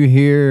 or do you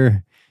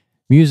hear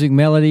music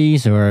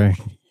melodies, or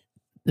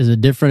is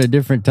it different at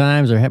different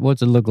times, or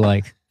what's it look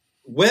like?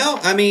 Well,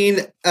 I mean,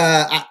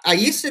 I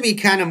used to be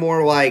kind of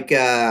more like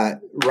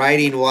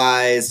writing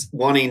wise,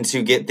 wanting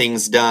to get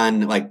things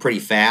done like pretty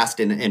fast,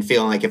 and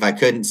feeling like if I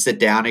couldn't sit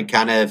down and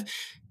kind of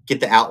get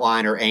the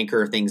outline or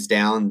anchor things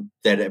down,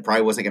 that it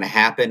probably wasn't going to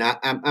happen.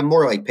 I'm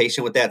more like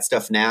patient with that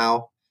stuff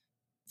now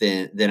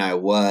than I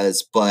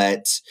was,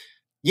 but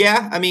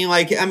yeah, I mean,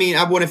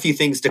 I want a few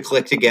things to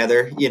click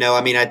together.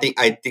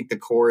 I think the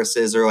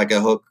choruses are like a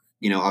hook.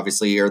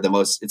 Obviously,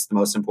 it's the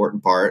most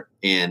important part.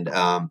 And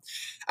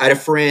I had a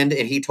friend,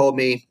 and he told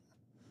me,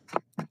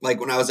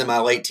 like when I was in my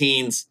late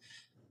teens,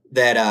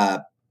 that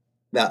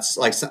about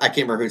like I can't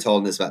remember who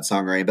told him this about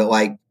songwriting, but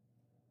like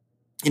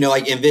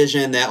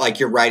envision that like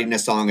you're writing a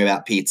song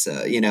about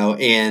pizza,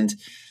 and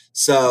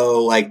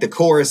so like the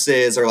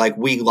choruses are like,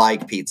 we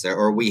like pizza,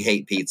 or we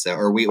hate pizza,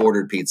 or we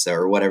ordered pizza,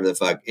 or whatever the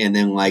fuck. And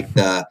then like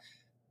the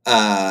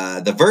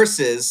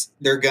verses,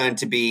 they're going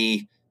to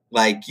be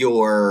like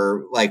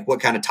what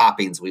kind of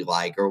toppings we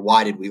like, or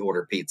why did we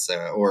order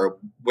pizza, or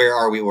where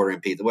are we ordering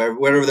pizza,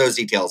 whatever those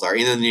details are.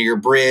 And then your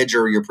bridge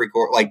or your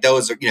pre-chorus, like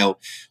those are,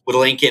 would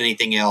link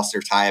anything else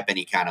or tie up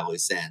any kind of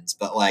loose ends.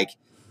 But like,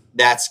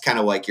 that's kind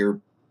of like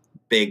your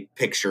big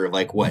picture of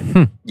like what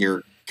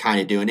you're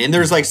kind of doing. And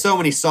there's like so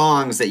many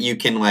songs that you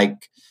can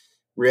like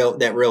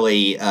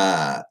really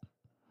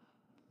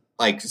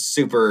like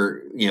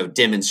super,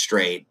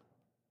 demonstrate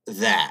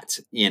that,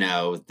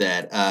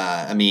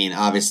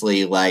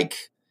 obviously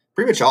like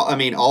pretty much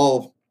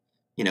all,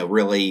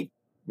 really,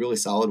 really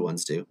solid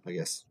ones too, I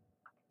guess.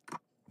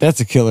 That's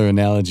a killer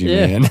analogy,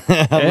 man.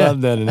 I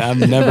love that. And I've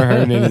never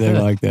heard anything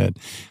like that,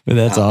 but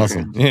that's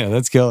awesome. Yeah,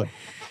 that's killer.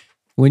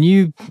 When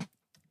you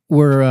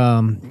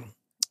were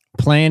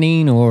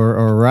planning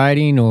or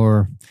writing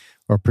or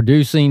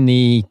producing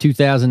the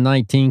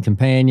 2019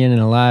 Companion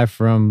and a Live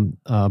from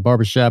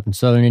Barbershop in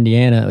Southern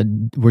Indiana,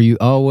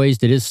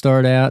 did it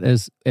start out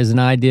as an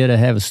idea to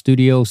have a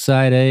studio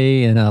side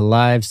A and a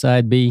live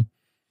side B?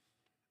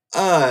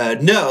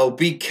 No,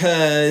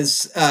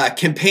 because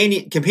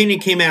Companion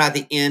came out at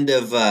the end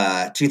of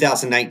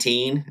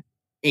 2019,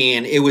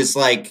 and it was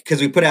like,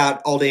 because we put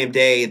out All Damn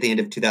Day at the end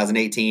of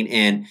 2018,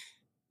 and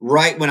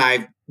right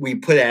when we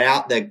put it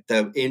out,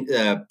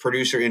 the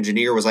producer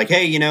engineer was like,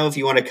 hey, if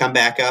you want to come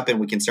back up and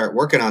we can start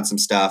working on some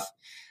stuff.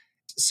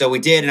 So we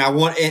did.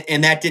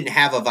 And that didn't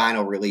have a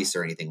vinyl release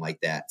or anything like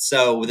that.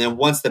 So then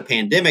once the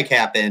pandemic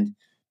happened,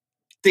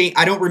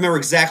 I don't remember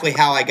exactly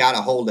how I got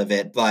a hold of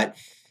it, but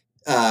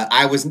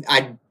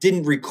I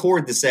didn't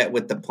record the set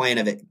with the plan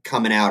of it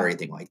coming out or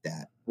anything like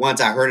that. Once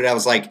I heard it, I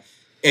was like,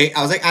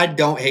 I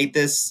don't hate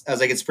this. I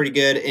was like, it's pretty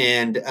good.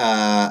 And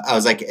I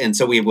was like, and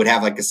so we would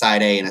have like a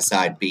side A and a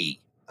side B.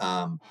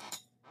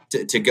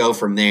 To go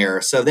from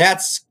there. So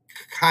that's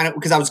kind of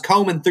because I was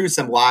combing through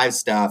some live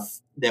stuff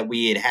that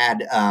we had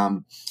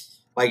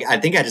like I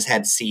think I just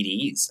had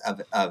CDs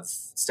of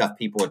stuff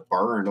people had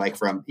burned, like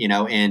from,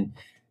 and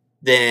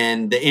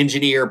then the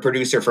engineer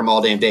producer from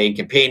All Damn Day and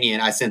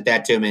Companion, I sent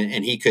that to him,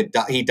 and he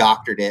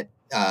doctored it,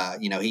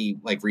 he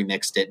like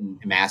remixed it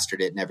and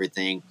mastered it and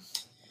everything.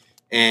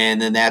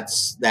 And then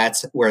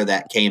that's where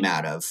that came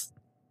out of.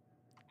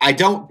 I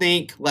don't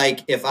think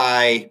like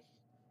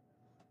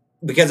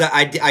because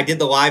I did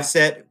the live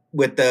set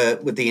with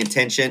the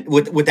intention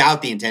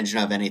without the intention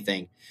of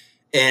anything,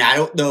 and I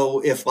don't know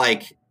if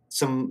like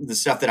some of the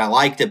stuff that I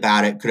liked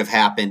about it could have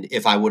happened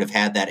if I would have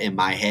had that in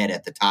my head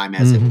at the time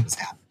as it was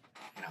happening.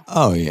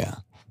 Oh yeah.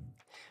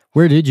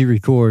 Where did you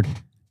record?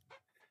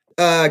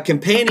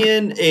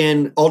 Companion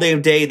and All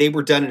Damn Day, they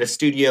were done in a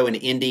studio in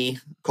Indy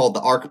called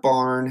the Arc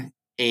Barn,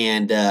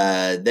 and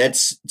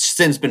that's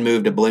since been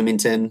moved to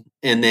Bloomington.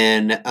 And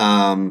then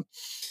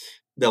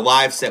the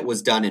live set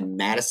was done in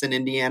Madison,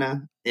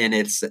 Indiana, and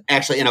it's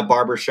actually in a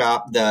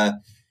barbershop.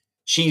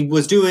 She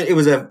was doing, it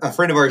was a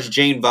friend of ours,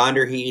 Jane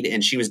Vonderheed,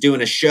 and she was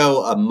doing a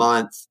show a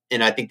month,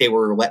 and I think they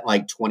were letting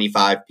like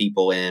 25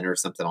 people in or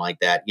something like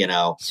that,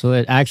 So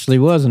it actually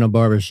wasn't a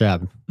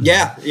barbershop.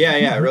 Yeah,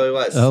 it really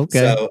was.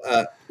 Okay.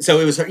 So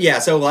it was,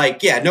 so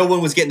like, no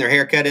one was getting their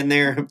hair cut in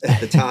there at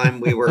the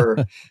time we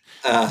were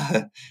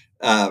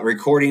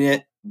recording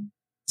it.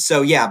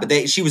 So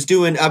but she was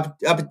doing up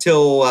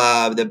until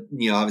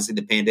obviously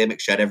the pandemic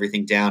shut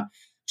everything down.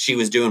 She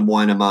was doing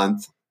one a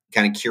month,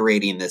 kind of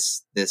curating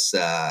this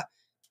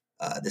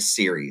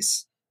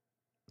series.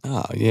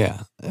 Oh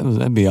yeah,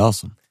 that'd be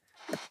awesome.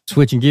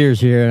 Switching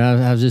gears here, and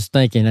I was just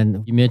thinking,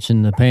 and you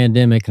mentioned the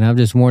pandemic, and I'm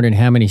just wondering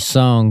how many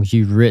songs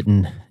you've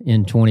written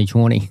in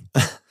 2020.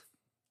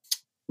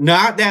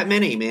 Not that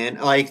many, man.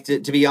 Like to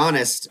be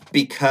honest,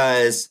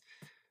 because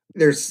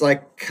there's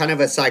like kind of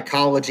a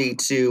psychology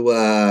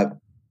to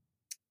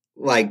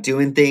like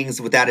doing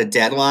things without a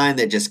deadline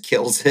that just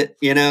kills it,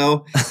 you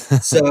know?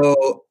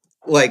 So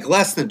like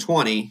less than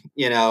 20,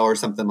 you know, or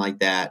something like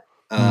that.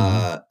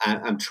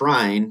 I'm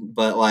trying,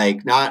 but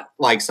like not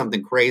like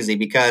something crazy,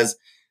 because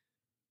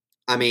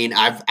I mean,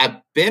 I've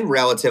been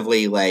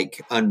relatively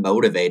like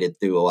unmotivated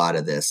through a lot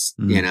of this,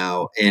 you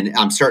know, and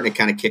I'm starting to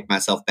kind of kick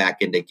myself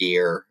back into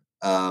gear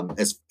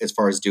as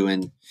far as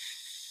doing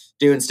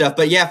stuff.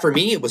 But yeah, for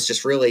me, it was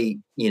just really,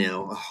 you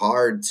know,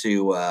 hard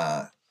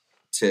to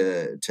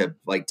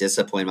like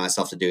discipline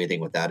myself to do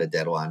anything without a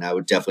deadline. I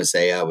would definitely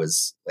say I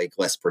was like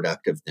less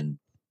productive than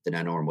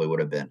I normally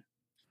would have been.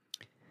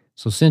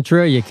 So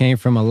Centralia came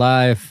from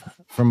a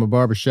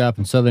barbershop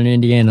in southern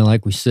Indiana,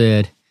 like we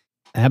said.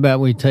 How about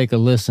we take a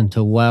listen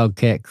to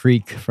Wildcat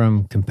Creek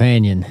from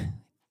Companion?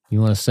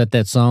 You want to set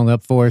that song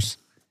up for us?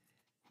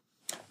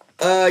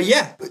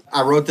 Yeah.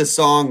 I wrote this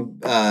song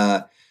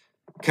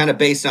kind of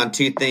based on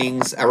two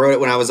things. I wrote it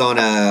when I was on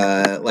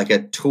a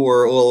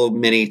little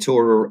mini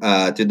tour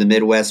through the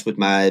Midwest with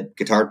my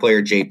guitar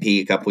player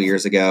JP a couple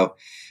years ago.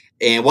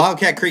 And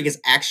Wildcat Creek is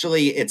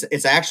actually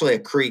it's actually a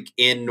creek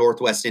in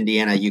Northwest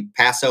Indiana. You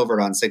pass over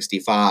it on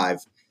 65,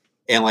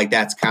 and like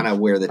that's kind of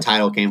where the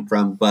title came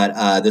from.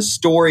 But the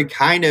story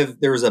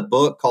there was a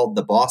book called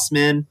The Boss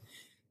Men,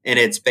 and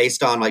it's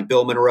based on like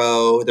Bill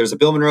Monroe. There's a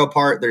Bill Monroe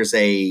part. There's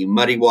a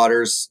Muddy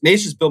Waters. Maybe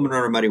it's just Bill Monroe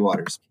or Muddy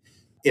Waters.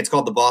 It's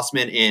called The Boss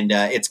Men, and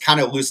it's kind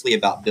of loosely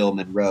about Bill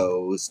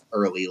Monroe's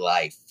early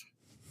life.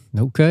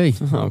 Okay.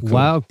 Oh, cool.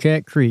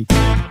 Wildcat Creek.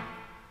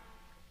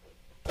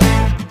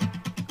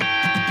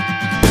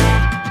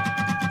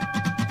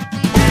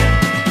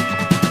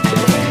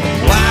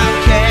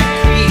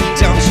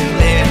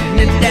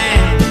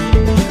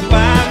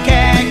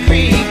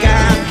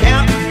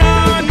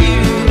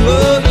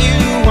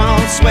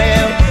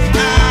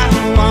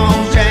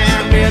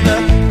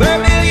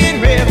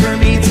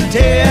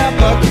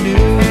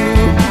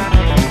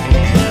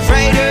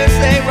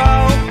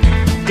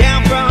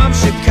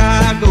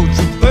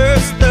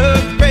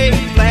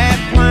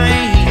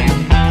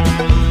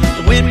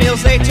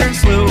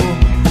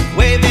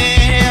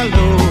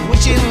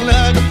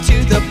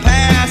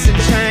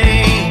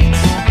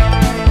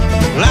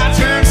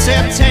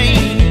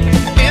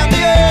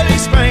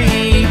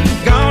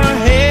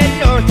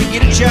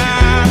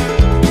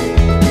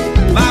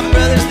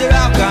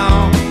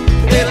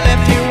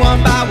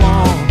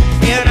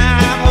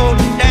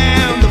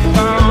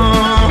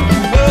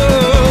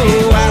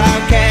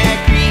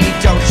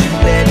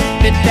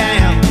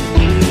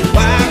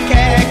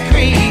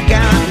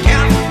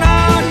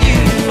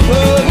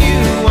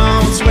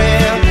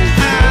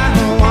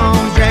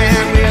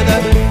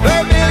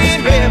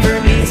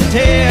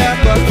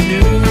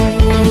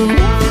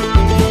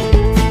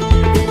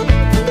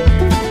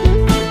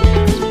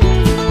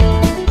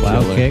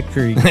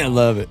 Creek. I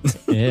love it.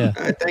 Yeah.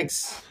 All right,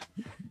 thanks.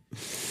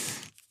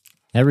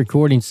 That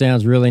recording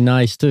sounds really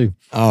nice too.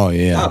 Oh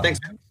yeah. Oh,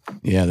 thanks, man.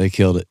 Yeah, they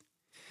killed it.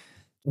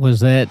 Was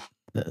that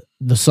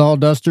the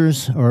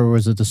Sawdusters, or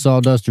was it the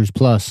Sawdusters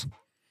Plus?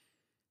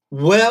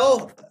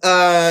 Well,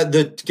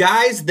 the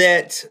guys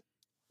that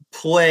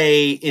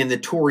play in the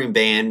touring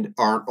band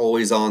aren't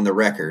always on the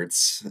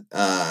records.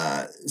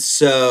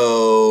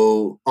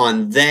 So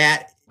on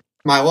that,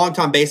 my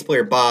longtime bass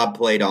player Bob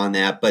played on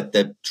that, but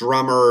the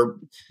drummer,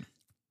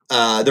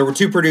 there were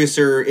two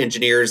producer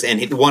engineers,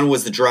 and one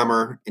was the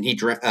drummer, and he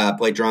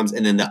played drums,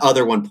 and then the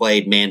other one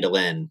played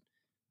mandolin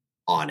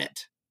on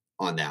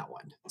that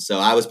one. So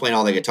I was playing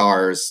all the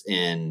guitars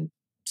and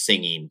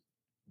singing,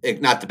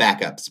 not the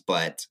backups,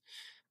 but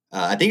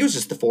I think it was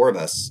just the four of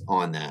us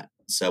on that.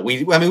 So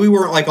we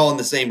weren't like all in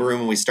the same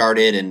room when we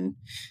started,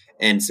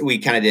 and so we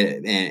kind of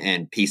did it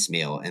and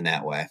piecemeal in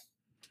that way.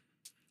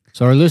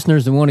 So our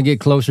listeners that want to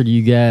get closer to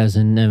you guys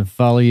and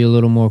follow you a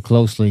little more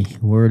closely,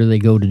 where do they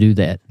go to do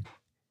that?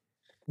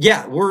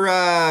 Yeah, we're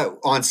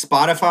on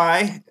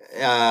Spotify,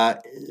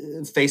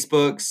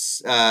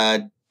 Facebook's,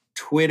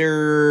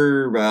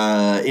 Twitter,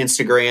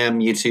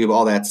 Instagram, YouTube,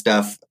 all that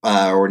stuff,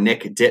 or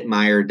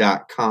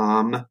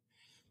nickdittmeier.com.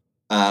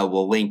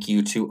 We'll link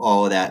you to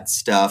all of that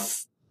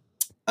stuff.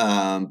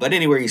 But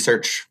anywhere you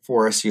search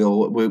for us,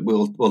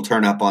 we'll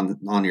turn up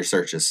on your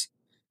searches.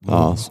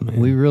 Awesome, man.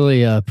 We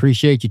really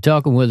appreciate you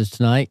talking with us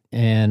tonight,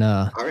 and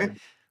all right,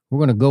 we're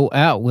going to go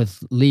out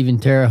with Leaving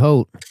Terre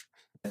Haute.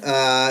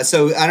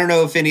 So I don't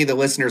know if any of the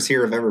listeners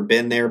here have ever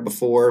been there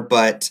before,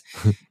 but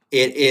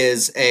it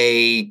is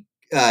a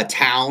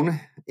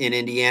town in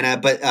Indiana.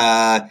 But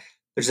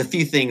there's a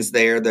few things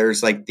there.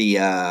 There's like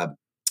the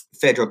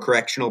federal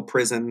correctional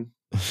prison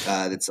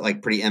that's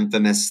like pretty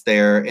infamous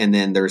there, and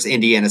then there's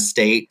Indiana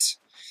State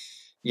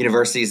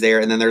University's there,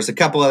 and then there's a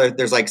couple other.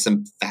 There's like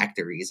some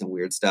factories and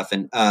weird stuff.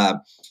 And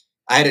I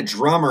had a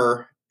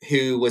drummer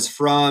who was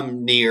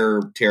from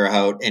near Terre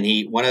Haute, and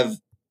one of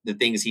the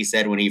things he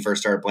said when he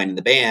first started playing in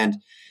the band,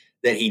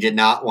 that he did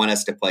not want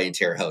us to play in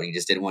Terre Haute. He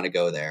just didn't want to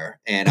go there.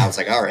 And I was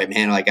like, all right,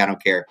 man, like, I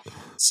don't care.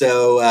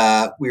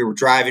 So we were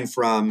driving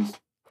from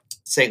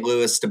St.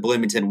 Louis to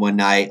Bloomington one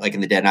night, like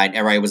in the dead night.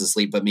 Everybody was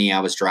asleep but me. I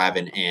was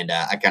driving, and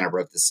I kind of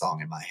wrote this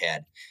song in my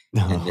head.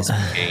 And this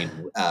became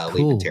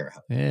Leaving Terre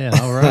Haute. Yeah,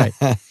 all right.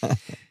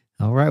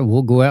 All right,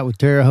 we'll go out with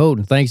Terre Haute.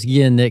 And thanks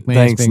again, Nick, man.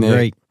 Thanks, it's been Nick.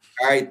 great.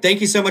 All right.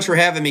 Thank you so much for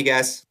having me,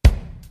 guys.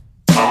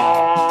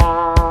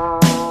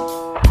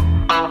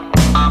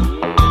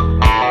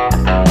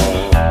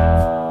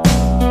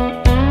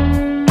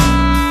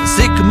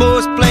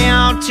 Sycamores play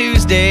on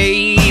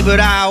Tuesday, but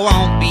I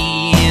won't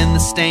be in the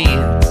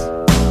stands.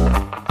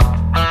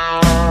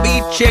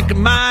 Be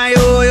checking my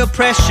oil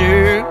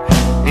pressure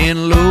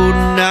and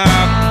loading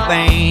up the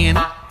van.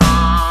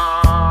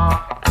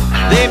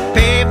 They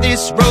paved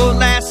this road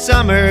last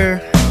summer,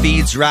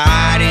 feeds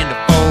right into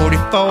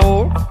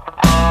 44.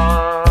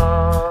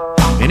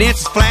 And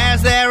it's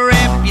flags that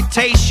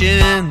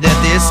reputation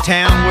that this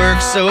town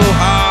works so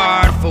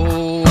hard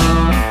for.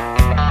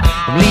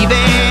 I'm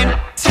leaving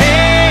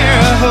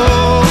Terre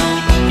Haute,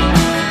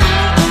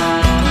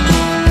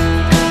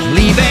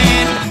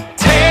 leaving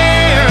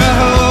Terre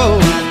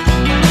Haute,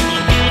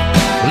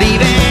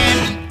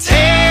 leaving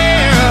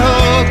Terre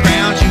Haute,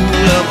 crown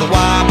jewel of the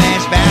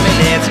Wabash Valley.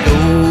 Let's go.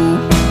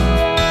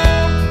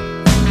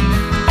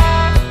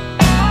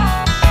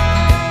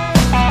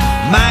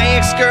 My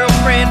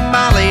ex-girlfriend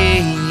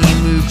Molly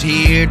moved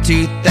here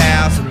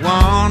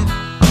 2001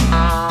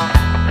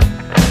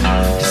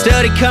 to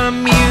study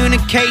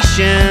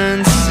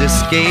communications,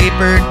 escape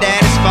her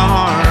daddy's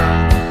farm.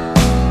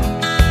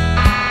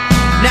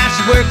 Now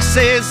she works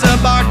as a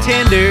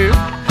bartender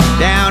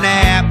down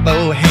at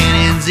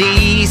Bohannon's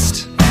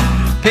East,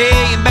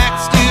 paying back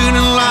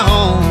student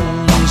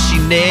loans she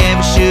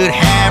never should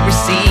have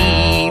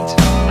received.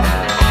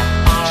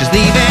 She's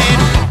leaving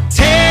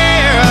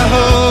Terre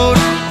Haute,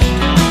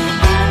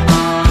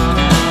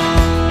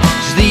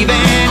 she's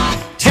leaving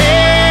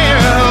Terre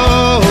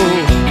Haute,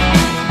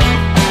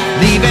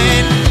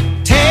 leaving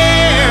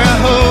Terre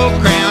Haute,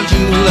 crown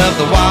jewel of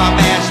the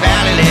Wabash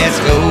Valley. Let's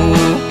go.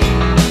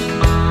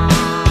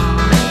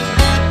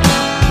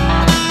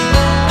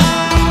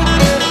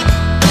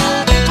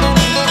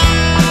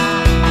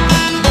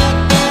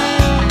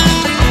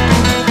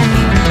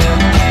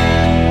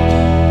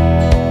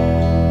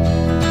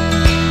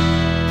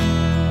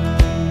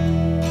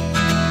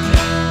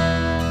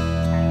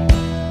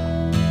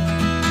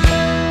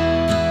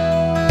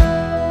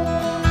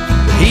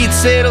 The heat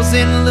settles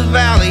in the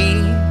valley,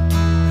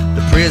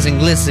 the prison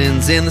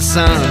glistens in the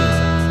sun.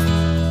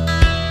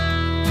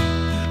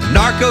 A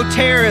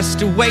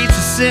narco-terrorist awaits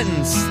a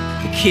sentence,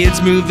 the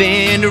kids move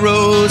into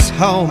Rose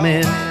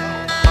Holman.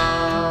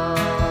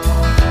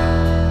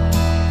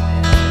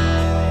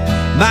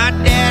 My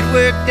dad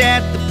worked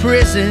at the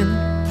prison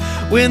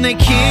when they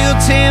killed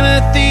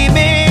Timothy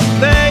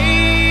McVeigh.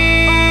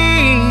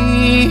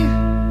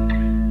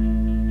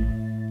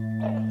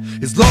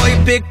 His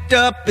lawyer picked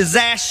up his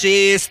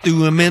ashes,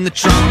 threw him in the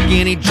trunk,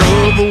 and he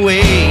drove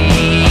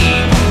away.